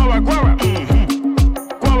 guara guara,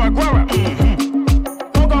 guara guara,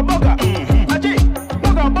 boga boga, aji,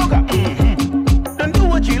 boga boga. Then do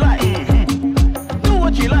what you like, do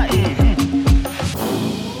what you like.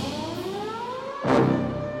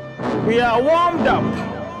 We are warmed up.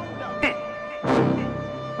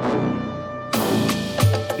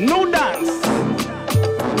 No dance,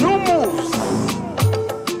 no moves.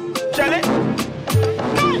 Charlie,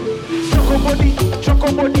 choco body, choco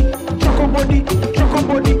body, choco body, choco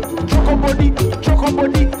body, choco body, choco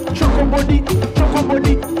body, choco body, choco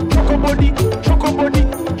body, choco body, choco body, choco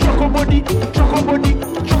body, choco body, choco body,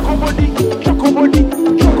 choco body, choco body,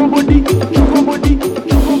 choco body, choco body,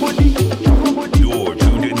 choco body. You're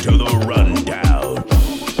tuned into the rundown.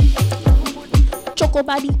 Choco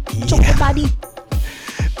body, choco body.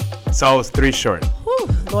 So it's 3 short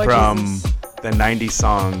Lord from Jesus. the 90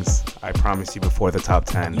 songs I promised you before the top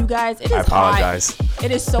 10. You guys, it is I apologize. hot.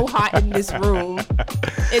 It is so hot in this room.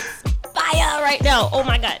 It's fire right now. Oh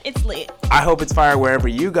my God, it's lit. I hope it's fire wherever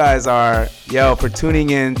you guys are. Yo, for tuning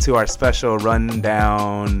in to our special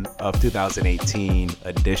rundown of 2018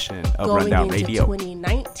 edition of Going Rundown into Radio.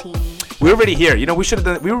 2019. We're already here. You know, we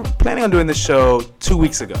were planning on doing this show 2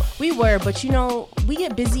 weeks ago. We were, but you know, we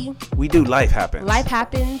get busy. We do. Life happens. Life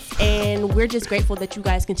happens, and we're just grateful that you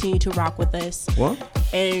guys continue to rock with us. What?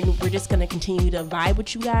 And we're just gonna continue to vibe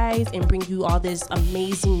with you guys and bring you all this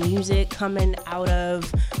amazing music coming out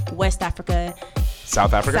of West Africa,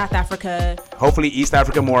 South Africa. South Africa. Hopefully East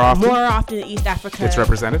Africa more often. More often than East Africa. It's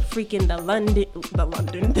represented. Freaking the London.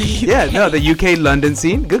 Yeah, no, the UK London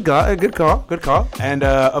scene. Good call. And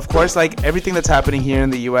of course, like everything that's happening here in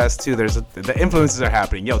the US too, the influences are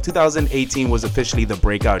happening. Yo, 2018 was officially the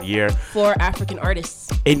breakout year for African artists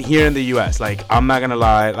here in the US. Like, I'm not gonna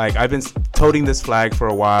lie, like I've been toting this flag for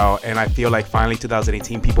a while, and I feel like finally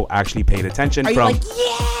 2018 people actually paid attention. Are you like,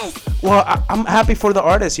 yes? Well, I'm happy for the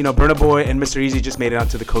artists. You know, Burna Boy and Mr. Easy just made it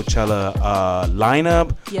onto the Coachella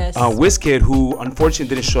lineup. Yes. Wizkid, who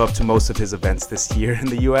unfortunately didn't show up to most of his events this year in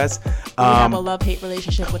the US. We have a love-hate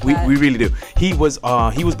relationship with that. We really do. He was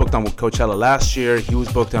booked on Coachella last year. He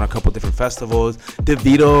was booked on a couple different festivals.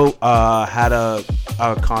 DeVito had a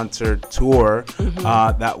concert tour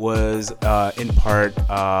that was in part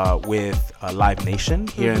with Live Nation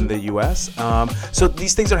here in the US. So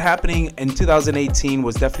these things are happening, and 2018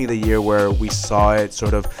 was definitely the year where we saw it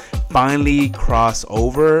sort of finally cross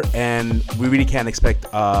over, and we really can't expect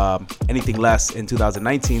anything less in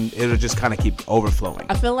 2019. It'll just kind of keep overflowing.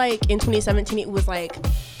 I feel like in 2017 it was like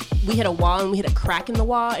we hit a wall and we hit a crack in the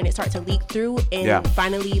wall and it started to leak through, and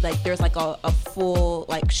finally like there's like a full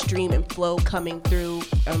like stream and flow coming through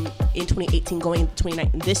in 2018 going into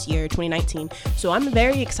 2019. So I'm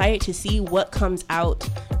very excited to see what comes out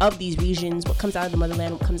of these regions, what comes out of the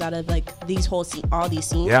motherland, what comes out of like these all these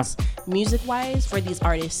scenes music wise for these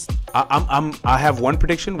artists. I have one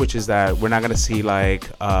prediction, which is that we're not gonna see like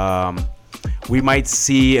we might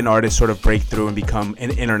see an artist sort of break through and become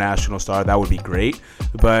an international star. That would be great.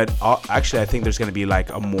 But actually, I think there's going to be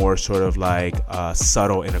like a more sort of like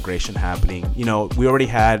subtle integration happening. You know, we already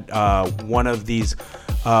had one of these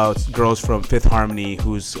girls from Fifth Harmony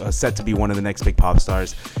who's set to be one of the next big pop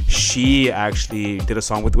stars. She actually did a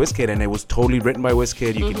song with Wizkid, and it was totally written by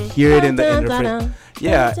Wizkid. You can hear it in the interface.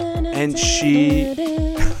 Yeah, and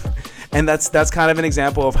And that's kind of an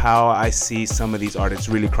example of how I see some of these artists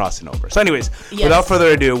really crossing over. So anyways, without further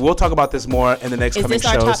ado, we'll talk about this more in the next coming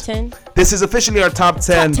shows. Is this our top 10? This is officially our top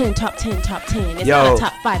 10. Top 10. It's not a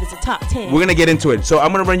top 5, it's a top 10. We're going to get into it. So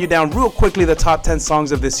I'm going to run you down real quickly the top 10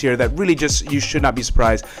 songs of this year that really just, you should not be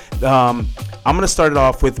surprised. I'm going to start it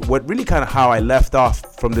off with what really kind of how I left off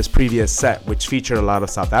from this previous set, which featured a lot of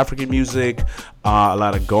South African music, a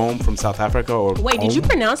lot of Gom from South Africa. Wait, did you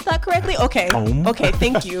pronounce that correctly? Okay. Okay,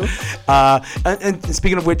 thank you. And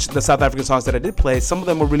speaking of which, the South African songs that I did play, some of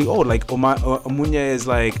them were really old. Like Omunye is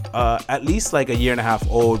like at least like a year and a half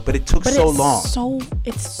old, but it took so long.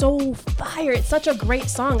 It's so fire. It's such a great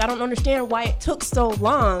song. I don't understand why it took so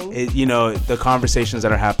long. The conversations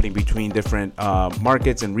that are happening between different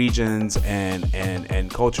markets and regions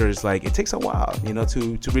and cultures, like it takes a while,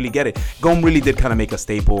 to really get it. Gom really did kind of make a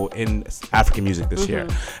staple in African music this year.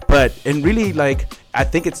 And really, like, I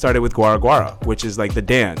think it started with Gwara Gwara, which is like the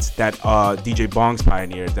dance that DJ Bongs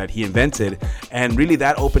pioneered, that he invented. And really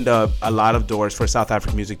that opened up a lot of doors for South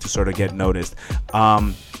African music to sort of get noticed.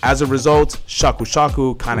 As a result, Shaku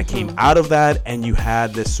Shaku kind of came out of that, and you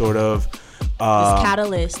had this sort of this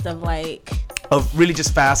catalyst of really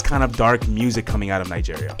just fast kind of dark music coming out of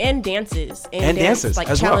Nigeria. And dances. And dances like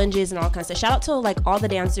as challenges well. And all kinds of stuff. Shout out to like all the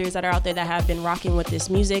dancers that are out there that have been rocking with this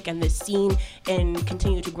music and this scene and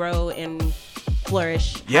continue to grow and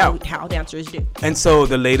flourish how dancers do. And so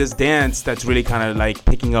the latest dance that's really kind of like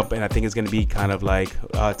picking up, and I think it's going to be kind of like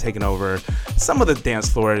taking over some of the dance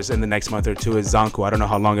floors in the next month or two, is Zanku. I don't know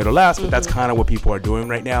how long it'll last, but that's kind of what people are doing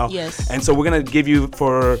right now. Yes. And so we're going to give you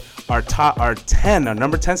for our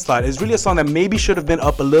number 10 slot is really a song that maybe should have been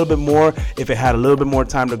up a little bit more if it had a little bit more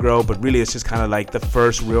time to grow, but really it's just kind of like the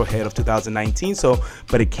first real hit of 2019.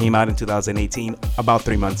 But it came out in 2018, about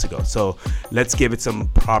 3 months ago. So let's give it some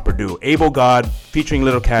proper due. Able God featuring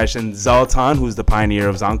Little Cash and Zoltan, who's the pioneer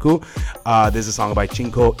of Zanku. There's a song by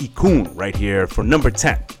Chinko Ikun right here for number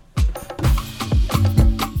 10.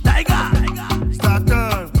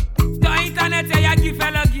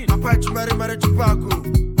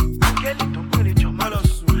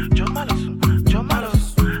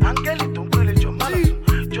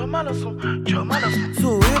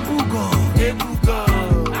 So Ebugo,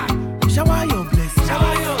 shower your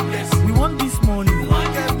blessing. We want this money.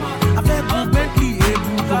 I feel Bentley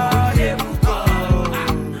Ebugo.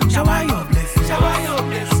 Shower your blessing.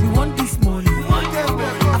 We want this money. I feel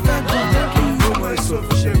Bentley. No more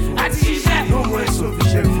sufficient. No more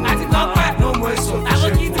sufficient. No more sufficient. No more sufficient.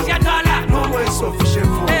 No more sufficient. No more sufficient.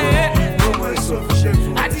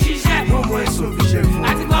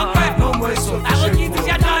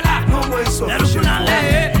 No more sufficient.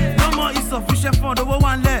 No more insufficient fund, owó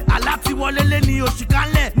wà ńlẹ̀. Aláti wọlé lé ní oṣù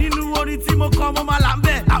kanlẹ̀. Nínú orin tí mo kọ mo máa là ń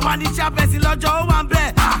bẹ̀. Àwa ní sábẹ́sì lọ́jọ́ ó wà ń bẹ̀.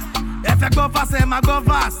 Ẹ fẹ́ gbọ́ fásẹ̀ ẹ máa gbọ́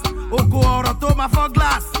fast. Ògo ọ̀rọ̀ tó máa fọ́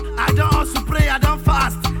glass. I don hustle pray, I don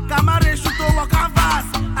fast. Kàmáre ṣu tó wọ canvas.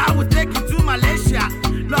 I will take you to Malaysia.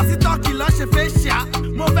 Lọ sí Turkey lọ ṣe facial.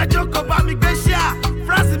 Mo fẹ́ jókòó bá mi gbé ṣíà.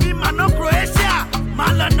 France mi máa ná Croatia.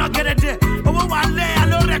 Máa lọ ná gẹ́dẹ́dẹ́. Owó wà ńlẹ̀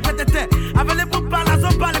aló rẹpẹtẹtẹ. Available balance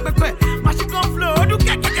ó balẹ̀ pẹpẹ. Flow, do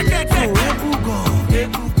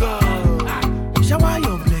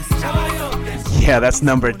yeah, that's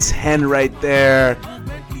number 10 right there.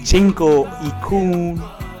 Chinko Ikun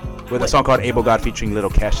with a song called Able God featuring Little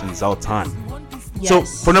Cash and Zoltan. Yes. So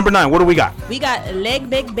for number 9, what do we got? We got Leg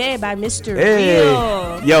Big Bed by Mr.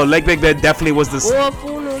 Real. Yo, Leg Big Bed definitely was the...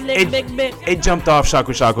 It jumped off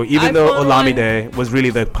Shaku Shaku. Even though Olamide was really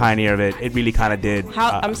the pioneer of it, it really kind of did.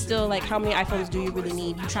 I'm still like, how many iPhones do you really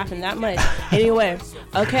need? You trapping that much? Anyway,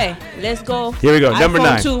 okay, let's go. Here we go, number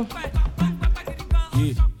 9. 2.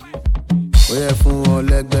 Oh yeah, fún wọn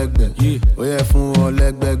lẹ́gbẹ̀gbẹ̀. Oh yeah, fún wọn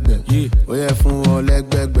lẹ́gbẹ̀gbẹ̀. Oh yeah, fún wọn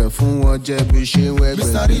lẹ́gbẹ̀gbẹ̀. Fún wọn jẹ́ bí ṣe ń wẹ́gbẹ̀.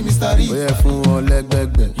 Oh yeah, fún wọn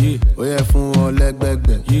lẹ́gbẹ̀gbẹ̀. Oh yeah, fún wọn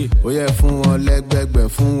lẹ́gbẹ̀gbẹ̀. Oh yeah, fún wọn lẹ́gbẹ̀gbẹ̀.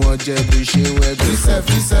 Fún wọn jẹ́ bí ṣe ń wẹ́gbẹ̀.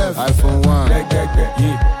 iPhone 1,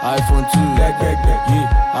 iPhone 2,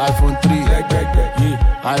 iPhone 3,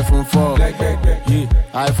 iPhone 4,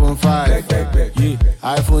 iPhone 5,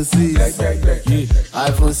 iPhone 6,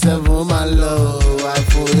 iPhone 7, my love,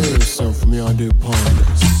 iPhone 8. Some for me on the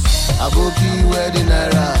ponders. Aboki wedding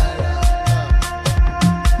naira.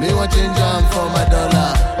 Me want change jam for my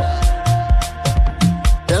dollar.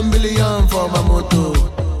 10 billion for my moto.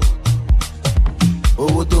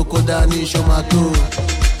 Owó tó kó dání ṣó máa tó.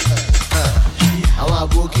 Àwọn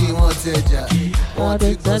àbókí wọn tẹ̀jà. Wọ́n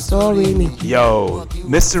ti tẹ́ sórí mi. Yo,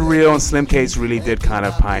 Mr. Real and Slim Case really did kind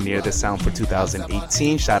of pioneer the sound for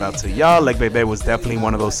 2018. Shout out to y'all. Like Baby was definitely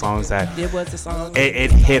one of those songs that It was the song.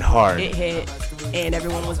 It hit hard. It hit, and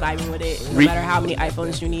everyone was vibing with it, no matter how many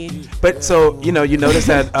iPhones you need. But so, you notice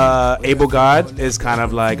that Abel God is kind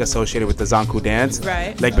of like associated with the Zanku dance.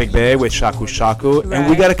 Right. Like Big Bay with Shaku Shaku. Right. And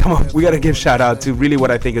we gotta give shout out to really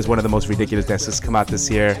what I think is one of the most ridiculous dances come out this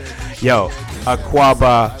year. Yo,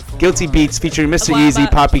 Aquaba, Guilty Beats featuring Mr. Aquaba. Easy,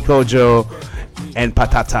 Papi Kojo, and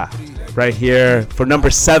Patata. Right here for number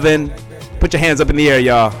 7. Put your hands up in the air,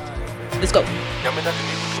 y'all. Let's go.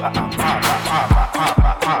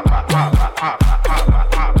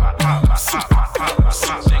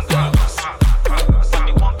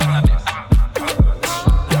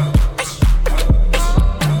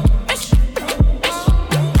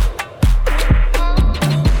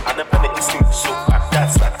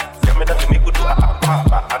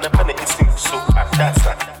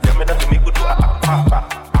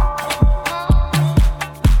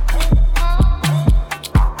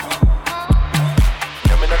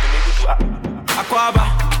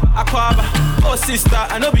 Oh sister,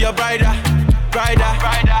 I know be your brider.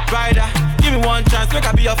 Give me one chance, make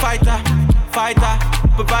I be your fighter,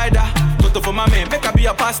 provider. Toto for my man, make I be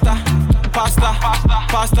your pasta.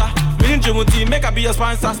 Me and Jumuti, make I be your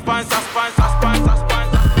sponsor.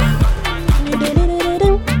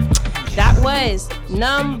 That was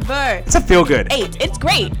number. It's a feel good. 8. It's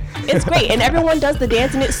great. And everyone does the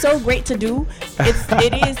dance, and it's so great to do.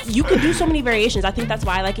 It is. You can do so many variations. I think that's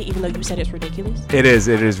why I like it, even though you said it's ridiculous. It is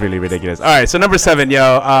really ridiculous. All right, so number 7,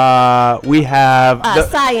 yo, we have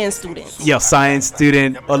science student. Yo, science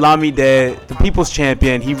student Olamide, the people's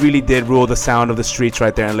champion. He really did rule the sound of the streets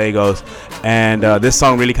right there in Lagos, and this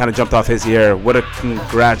song really kind of jumped off his ear. What a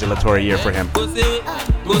congratulatory year for him.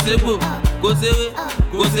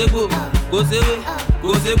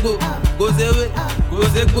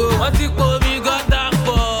 Wọ́n ti po mi gọ́tà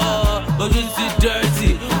pọ̀, ojú ti dirty.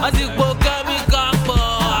 Wọ́n ti po kẹ́míkà pọ̀,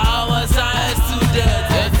 àwọn science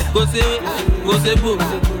students. Go sewe, go sebo,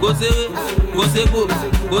 go sewe, go sebo,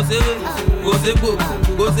 go sewe, go sebo,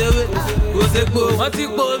 go sewe, go sebo. Wọ́n ti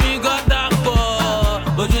po mi gọ́tà pọ̀,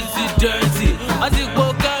 ojú ti dirty. Wọ́n ti po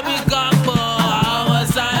kẹ́míkà pọ̀, àwọn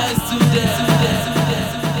science students.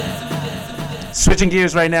 Switching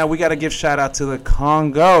gears right now, we got to give shout out to the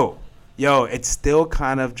Congo. Yo, it's still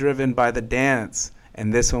kind of driven by the dance.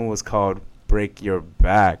 And this one was called Break Your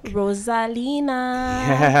Back. Rosalina.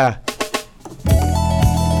 Yeah.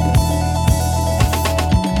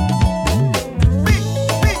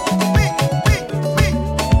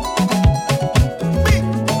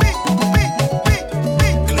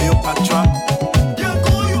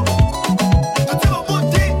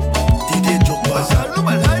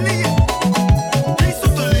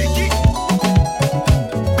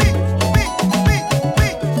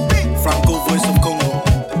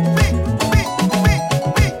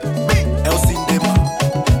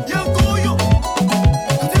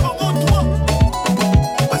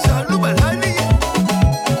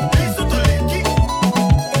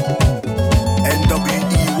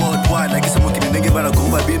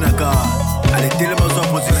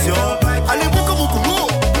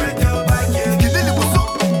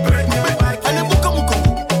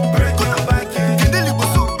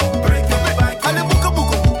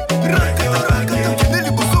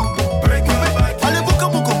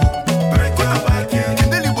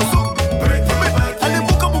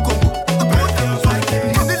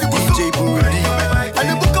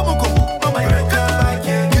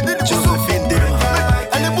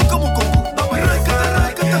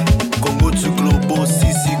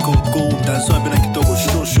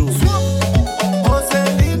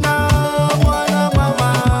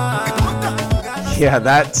 Yeah,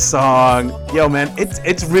 that song, yo man,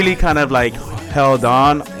 it's really kind of like held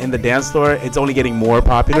on in the dance floor. It's only getting more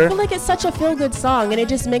popular. I feel like it's such a feel-good song, and it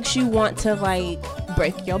just makes you want to like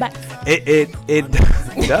break your back. It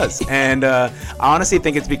does, and I honestly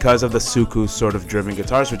think it's because of the suku sort of driven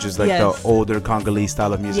guitars, which is like the older Congolese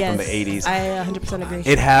style of music from the 80s. I 100% agree.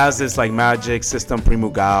 It has this like Magic System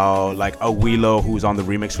Primugao, like Awilo, who's on the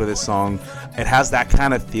remix for this song. It has that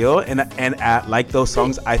kind of feel, and like those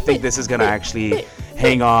songs, I think this is gonna actually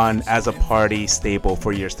hang on as a party staple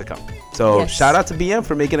for years to come. So shout out to BM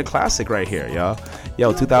for making a classic right here, y'all.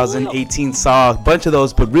 Yo, 2018 saw a bunch of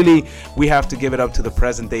those, but really we have to give it up to the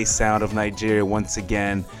present day sound of Nigeria once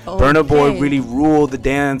again. Burna Boy really ruled the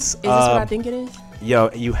dance. Is this what I think it is? Yo,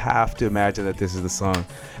 you have to imagine that this is the song.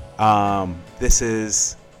 This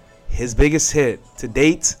is his biggest hit to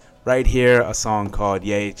date, right here, a song called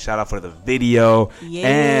Yay. Shout out for the video.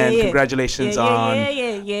 And congratulations on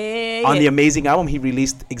the amazing album he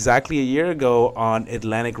released exactly a year ago on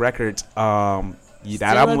Atlantic Records.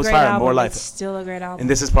 That album was fire. More Life. It's still a great album. And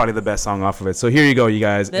this is probably the best song off of it. So here you go, you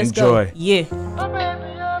guys. Enjoy. Go. Yeah.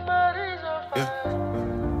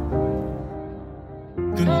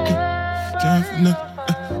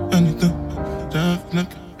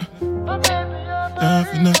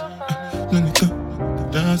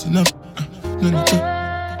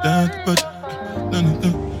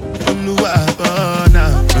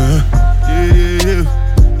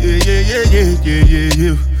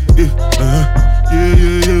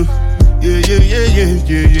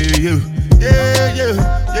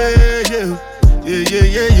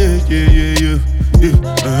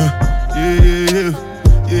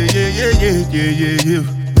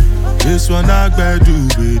 This one I do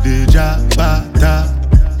with the jabata.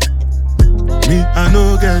 Me, I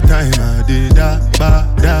no get time, I did that,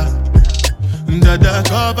 da. Dada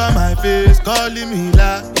cover my face, calling me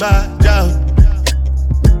la ba da.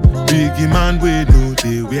 Biggie man, we know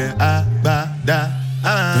they wear a ba da.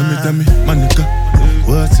 Tell me, my nigga,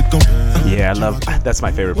 what's it gon' Yeah, I love that's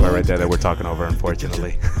my favorite part right there that we're talking over,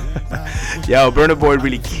 unfortunately. Yo, Burna Boy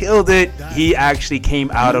really killed it. He actually came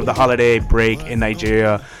out of the holiday break in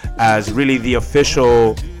Nigeria as really the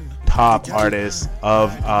official top artist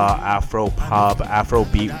of Afro pop, Afro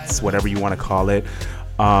beats, whatever you want to call it.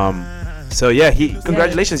 So yeah,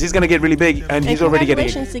 congratulations. He's gonna get really big, and he's already getting.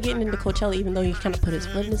 Congratulations to getting into Coachella, even though he kind of put his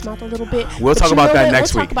foot in his mouth a little bit. We'll talk about that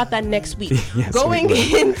next week. We'll talk about that next week. Yes, Going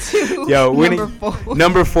into number 4.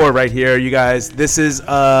 Number 4 right here, you guys. This is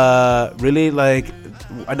really like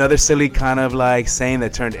another silly kind of like saying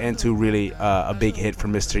that turned into really a big hit for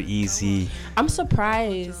Mr. Easy. I'm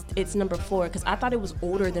surprised it's number 4 because I thought it was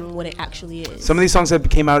older than what it actually is. Some of these songs that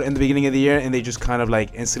came out in the beginning of the year and they just kind of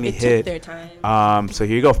like instantly hit. Took their time. So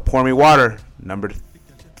here you go. Pour Me Water, number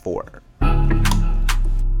 4.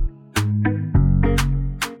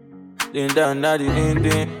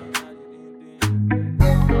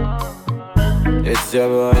 It's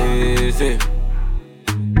your easy.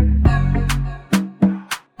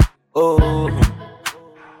 Oh,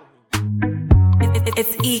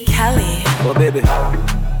 it's E. Kelly. Oh baby,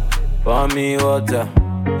 pour me water,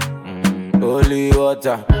 holy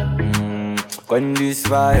water, quench this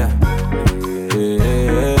fire.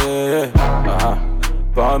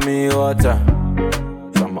 Pour me water,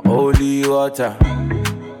 some holy water,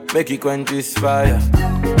 make it quench this fire.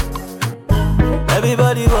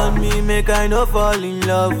 Everybody want me, make I no fall in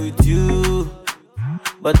love with you.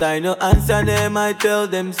 But I no answer them, I tell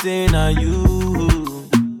them say na you.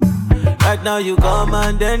 Right now you come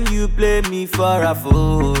and then you play me for a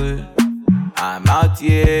fool. I'm out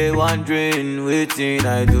here wondering waiting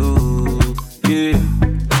I do. Yeah,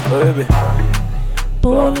 baby.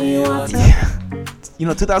 You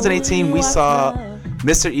know, 2018 we saw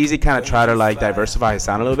Mr. Easy kind of try to like diversify his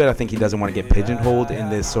sound a little bit. I think he doesn't want to get pigeonholed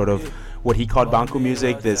in this sort of what he called Banku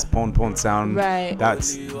music, this pon pon sound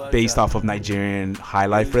that's based off of Nigerian high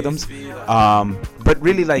life rhythms. But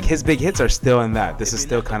really, like, his big hits are still in that. This is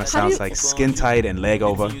still kind of sounds like Skin Tight and Leg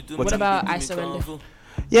Over. What about I Surrender?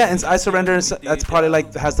 Yeah, and I Surrender, that's probably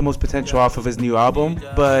like has the most potential off of his new album.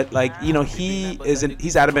 But like, you know,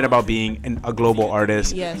 he's adamant about being a global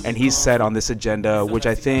artist, and he's set on this agenda, which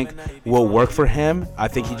I think will work for him. I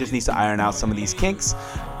think he just needs to iron out some of these kinks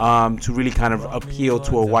to really kind of appeal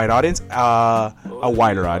to a wide audience, a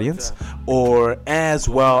wider audience, or as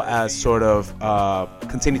well as sort of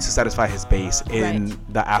continue to satisfy his base in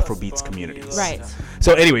the Afrobeats communities. Right.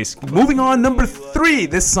 So anyways, moving on, number 3.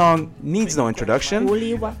 This song needs no introduction.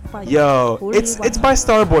 Yo, it's by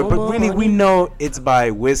Starboy, but really we know it's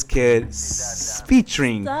by Wizkid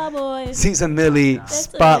featuring Caesar Millie,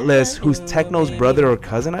 Spotless, who's Techno's brother or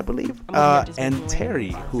cousin, I believe, and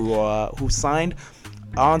Terry, who signed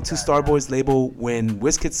onto Starboy's label when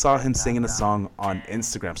Wizkid saw him singing a song on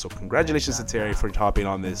Instagram. So congratulations to Terry for hopping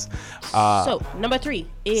on this. So number 3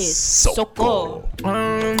 is Soko.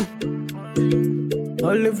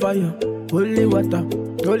 Holy fire, holy water,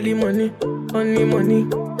 holy money, only money,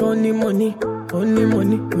 only money, only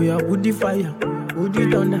money. We are woody fire, woody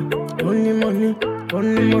thunder, only money,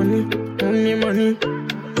 only money, only money.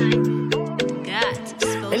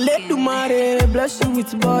 Let the mare bless you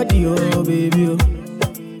with body, oh baby. Oh.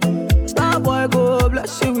 Starboy go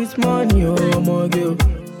bless you with money, oh my girl.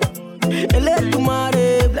 Let the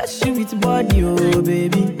mare bless you with body, oh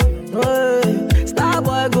baby. Oh,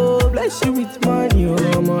 Starboy go bless you with money,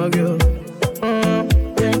 oh my girl.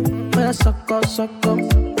 Yeah, sucker, sucker,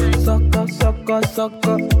 sucker, sucker,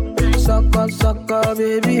 sucker, sucker, sucker,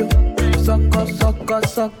 baby. sucker, sucker,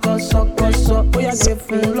 sucker, sucker, sucker. Oh, yeah, give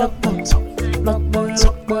me lock boy, lock boy,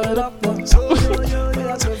 lock boy, lock boy.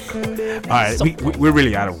 All right, we're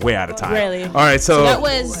really way out of time. Really? All right, so that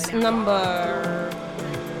was number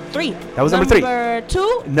 3. That was number 3. Number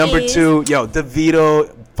 2. Number 2, yo, DeVito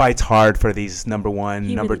fights hard for these number 1,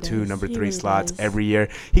 He number really 2, does. number He 3 really slots does. every year.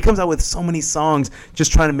 He comes out with so many songs,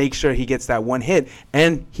 just trying to make sure he gets that one hit,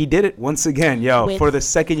 and he did it once again, yo. With- For the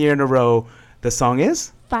second year in a row, the song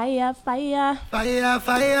is Fire, fire. Fire,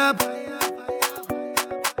 fire.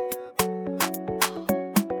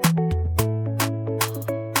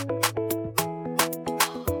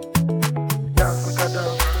 Dance, make a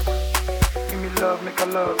dance. Give me love, make a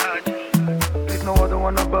love. There's no other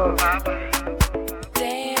one above.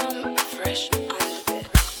 Damn, fresh on the bed.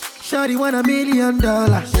 Shawty want $1 million.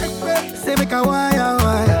 Say make a wire,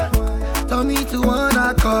 wire. Tell me to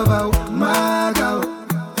wanna cover my girl.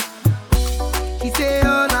 He say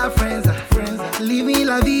all our friends are living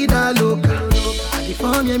la vida loca. And if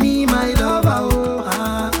I'm me, my lover,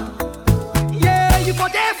 oh, yeah, you for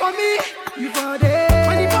there for me. You for there.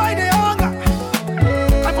 When the boy they hunger,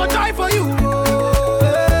 I for try for you, oh,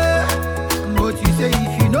 yeah. But you say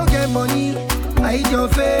if you don't get money, hide your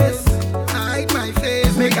face. Hide my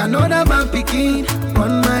face. Make another man picking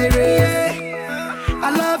on my race. I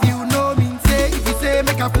love you, no mean say. If you say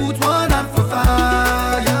make I put one hand for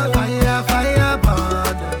fire, fire, fire,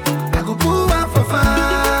 burn. I go put one for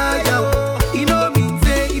fire. You know mean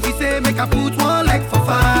say. If you say make I put one leg for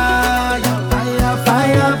fire, fire,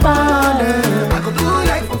 fire, burn. I go put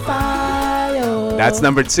leg for fire. That's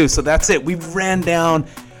number 2. So that's it. We ran down.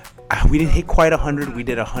 We didn't hit quite 100. We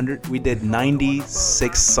did 100. We did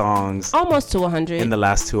 96 songs. Almost to 100. In the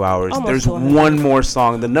last 2 hours. Almost There's to 100. one more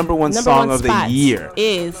song. The number one song of the spot year.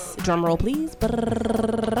 is, drum roll please.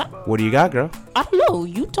 What do you got, girl? I don't know.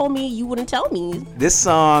 You told me you wouldn't tell me. This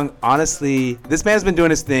song, honestly, this man's been doing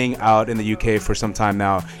his thing out in the UK for some time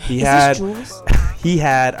now. He had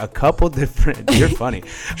a couple different. You're funny.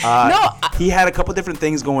 He had a couple different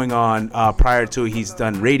things going on prior to. He's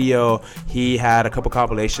done radio. He had a couple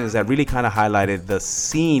compilations that really kind of highlighted the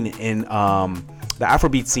scene in the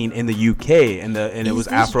Afrobeat scene in the UK, and it was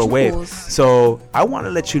Afro wave. So I want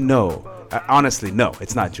to let you know. Honestly, no,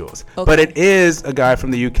 it's not Jules. Okay. But it is a guy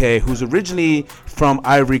from the UK who's originally from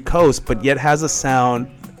Ivory Coast, but yet has a sound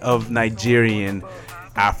of Nigerian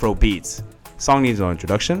Afro beats. Song needs no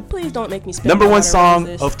introduction. Please don't make me spit. Number 1 song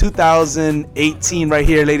of 2018 right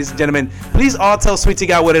here, ladies and gentlemen. Please all tell Sweetie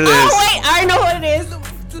Gyal what it is. Oh, wait, I know what it is.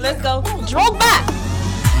 Let's go. Drog back.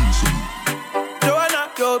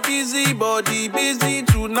 Joanna, your busy body, busy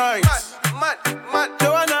tonight. Mad.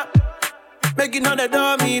 Joanna, making all the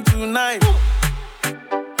dummy tonight.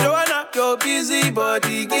 Joanna, your busy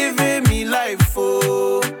body, giving me life,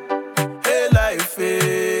 oh. Hey, life,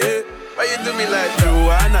 hey. Why you do me like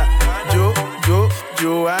Joanna?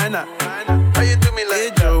 Joanna. Why you do me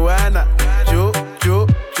like Joanna?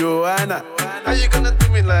 Joanna. How you gonna do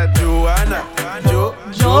me like Joanna?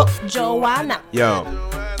 Joanna. Yo,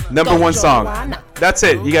 number 1 song. That's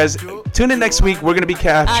it. You guys, tune in next week. We're going to be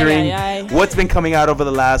capturing what's been coming out over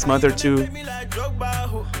the last month or two.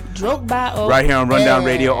 Right here on Rundown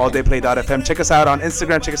Radio, alldayplay.fm. Check us out on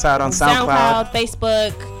Instagram. Check us out on SoundCloud.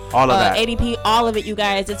 Facebook. All of that. ADP, all of it, you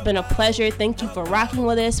guys. It's been a pleasure. Thank you for rocking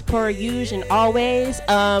with us, per usual and always.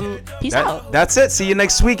 Peace out. That's it. See you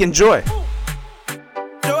next week. Enjoy.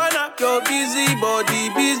 Joanna, your busy body,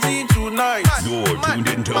 busy tonight. You're tuned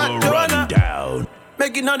into the Rundown.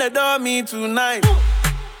 Making all the dummy tonight.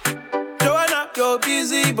 Joanna, your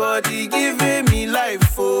busy body, giving me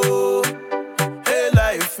life, oh. Hey,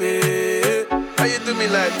 life, hey. How you do me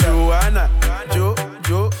like Joanna?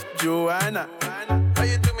 Joanna. How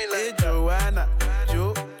you do me like Joanna?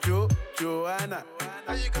 Joanna.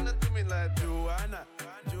 How you gonna do me like Joanna?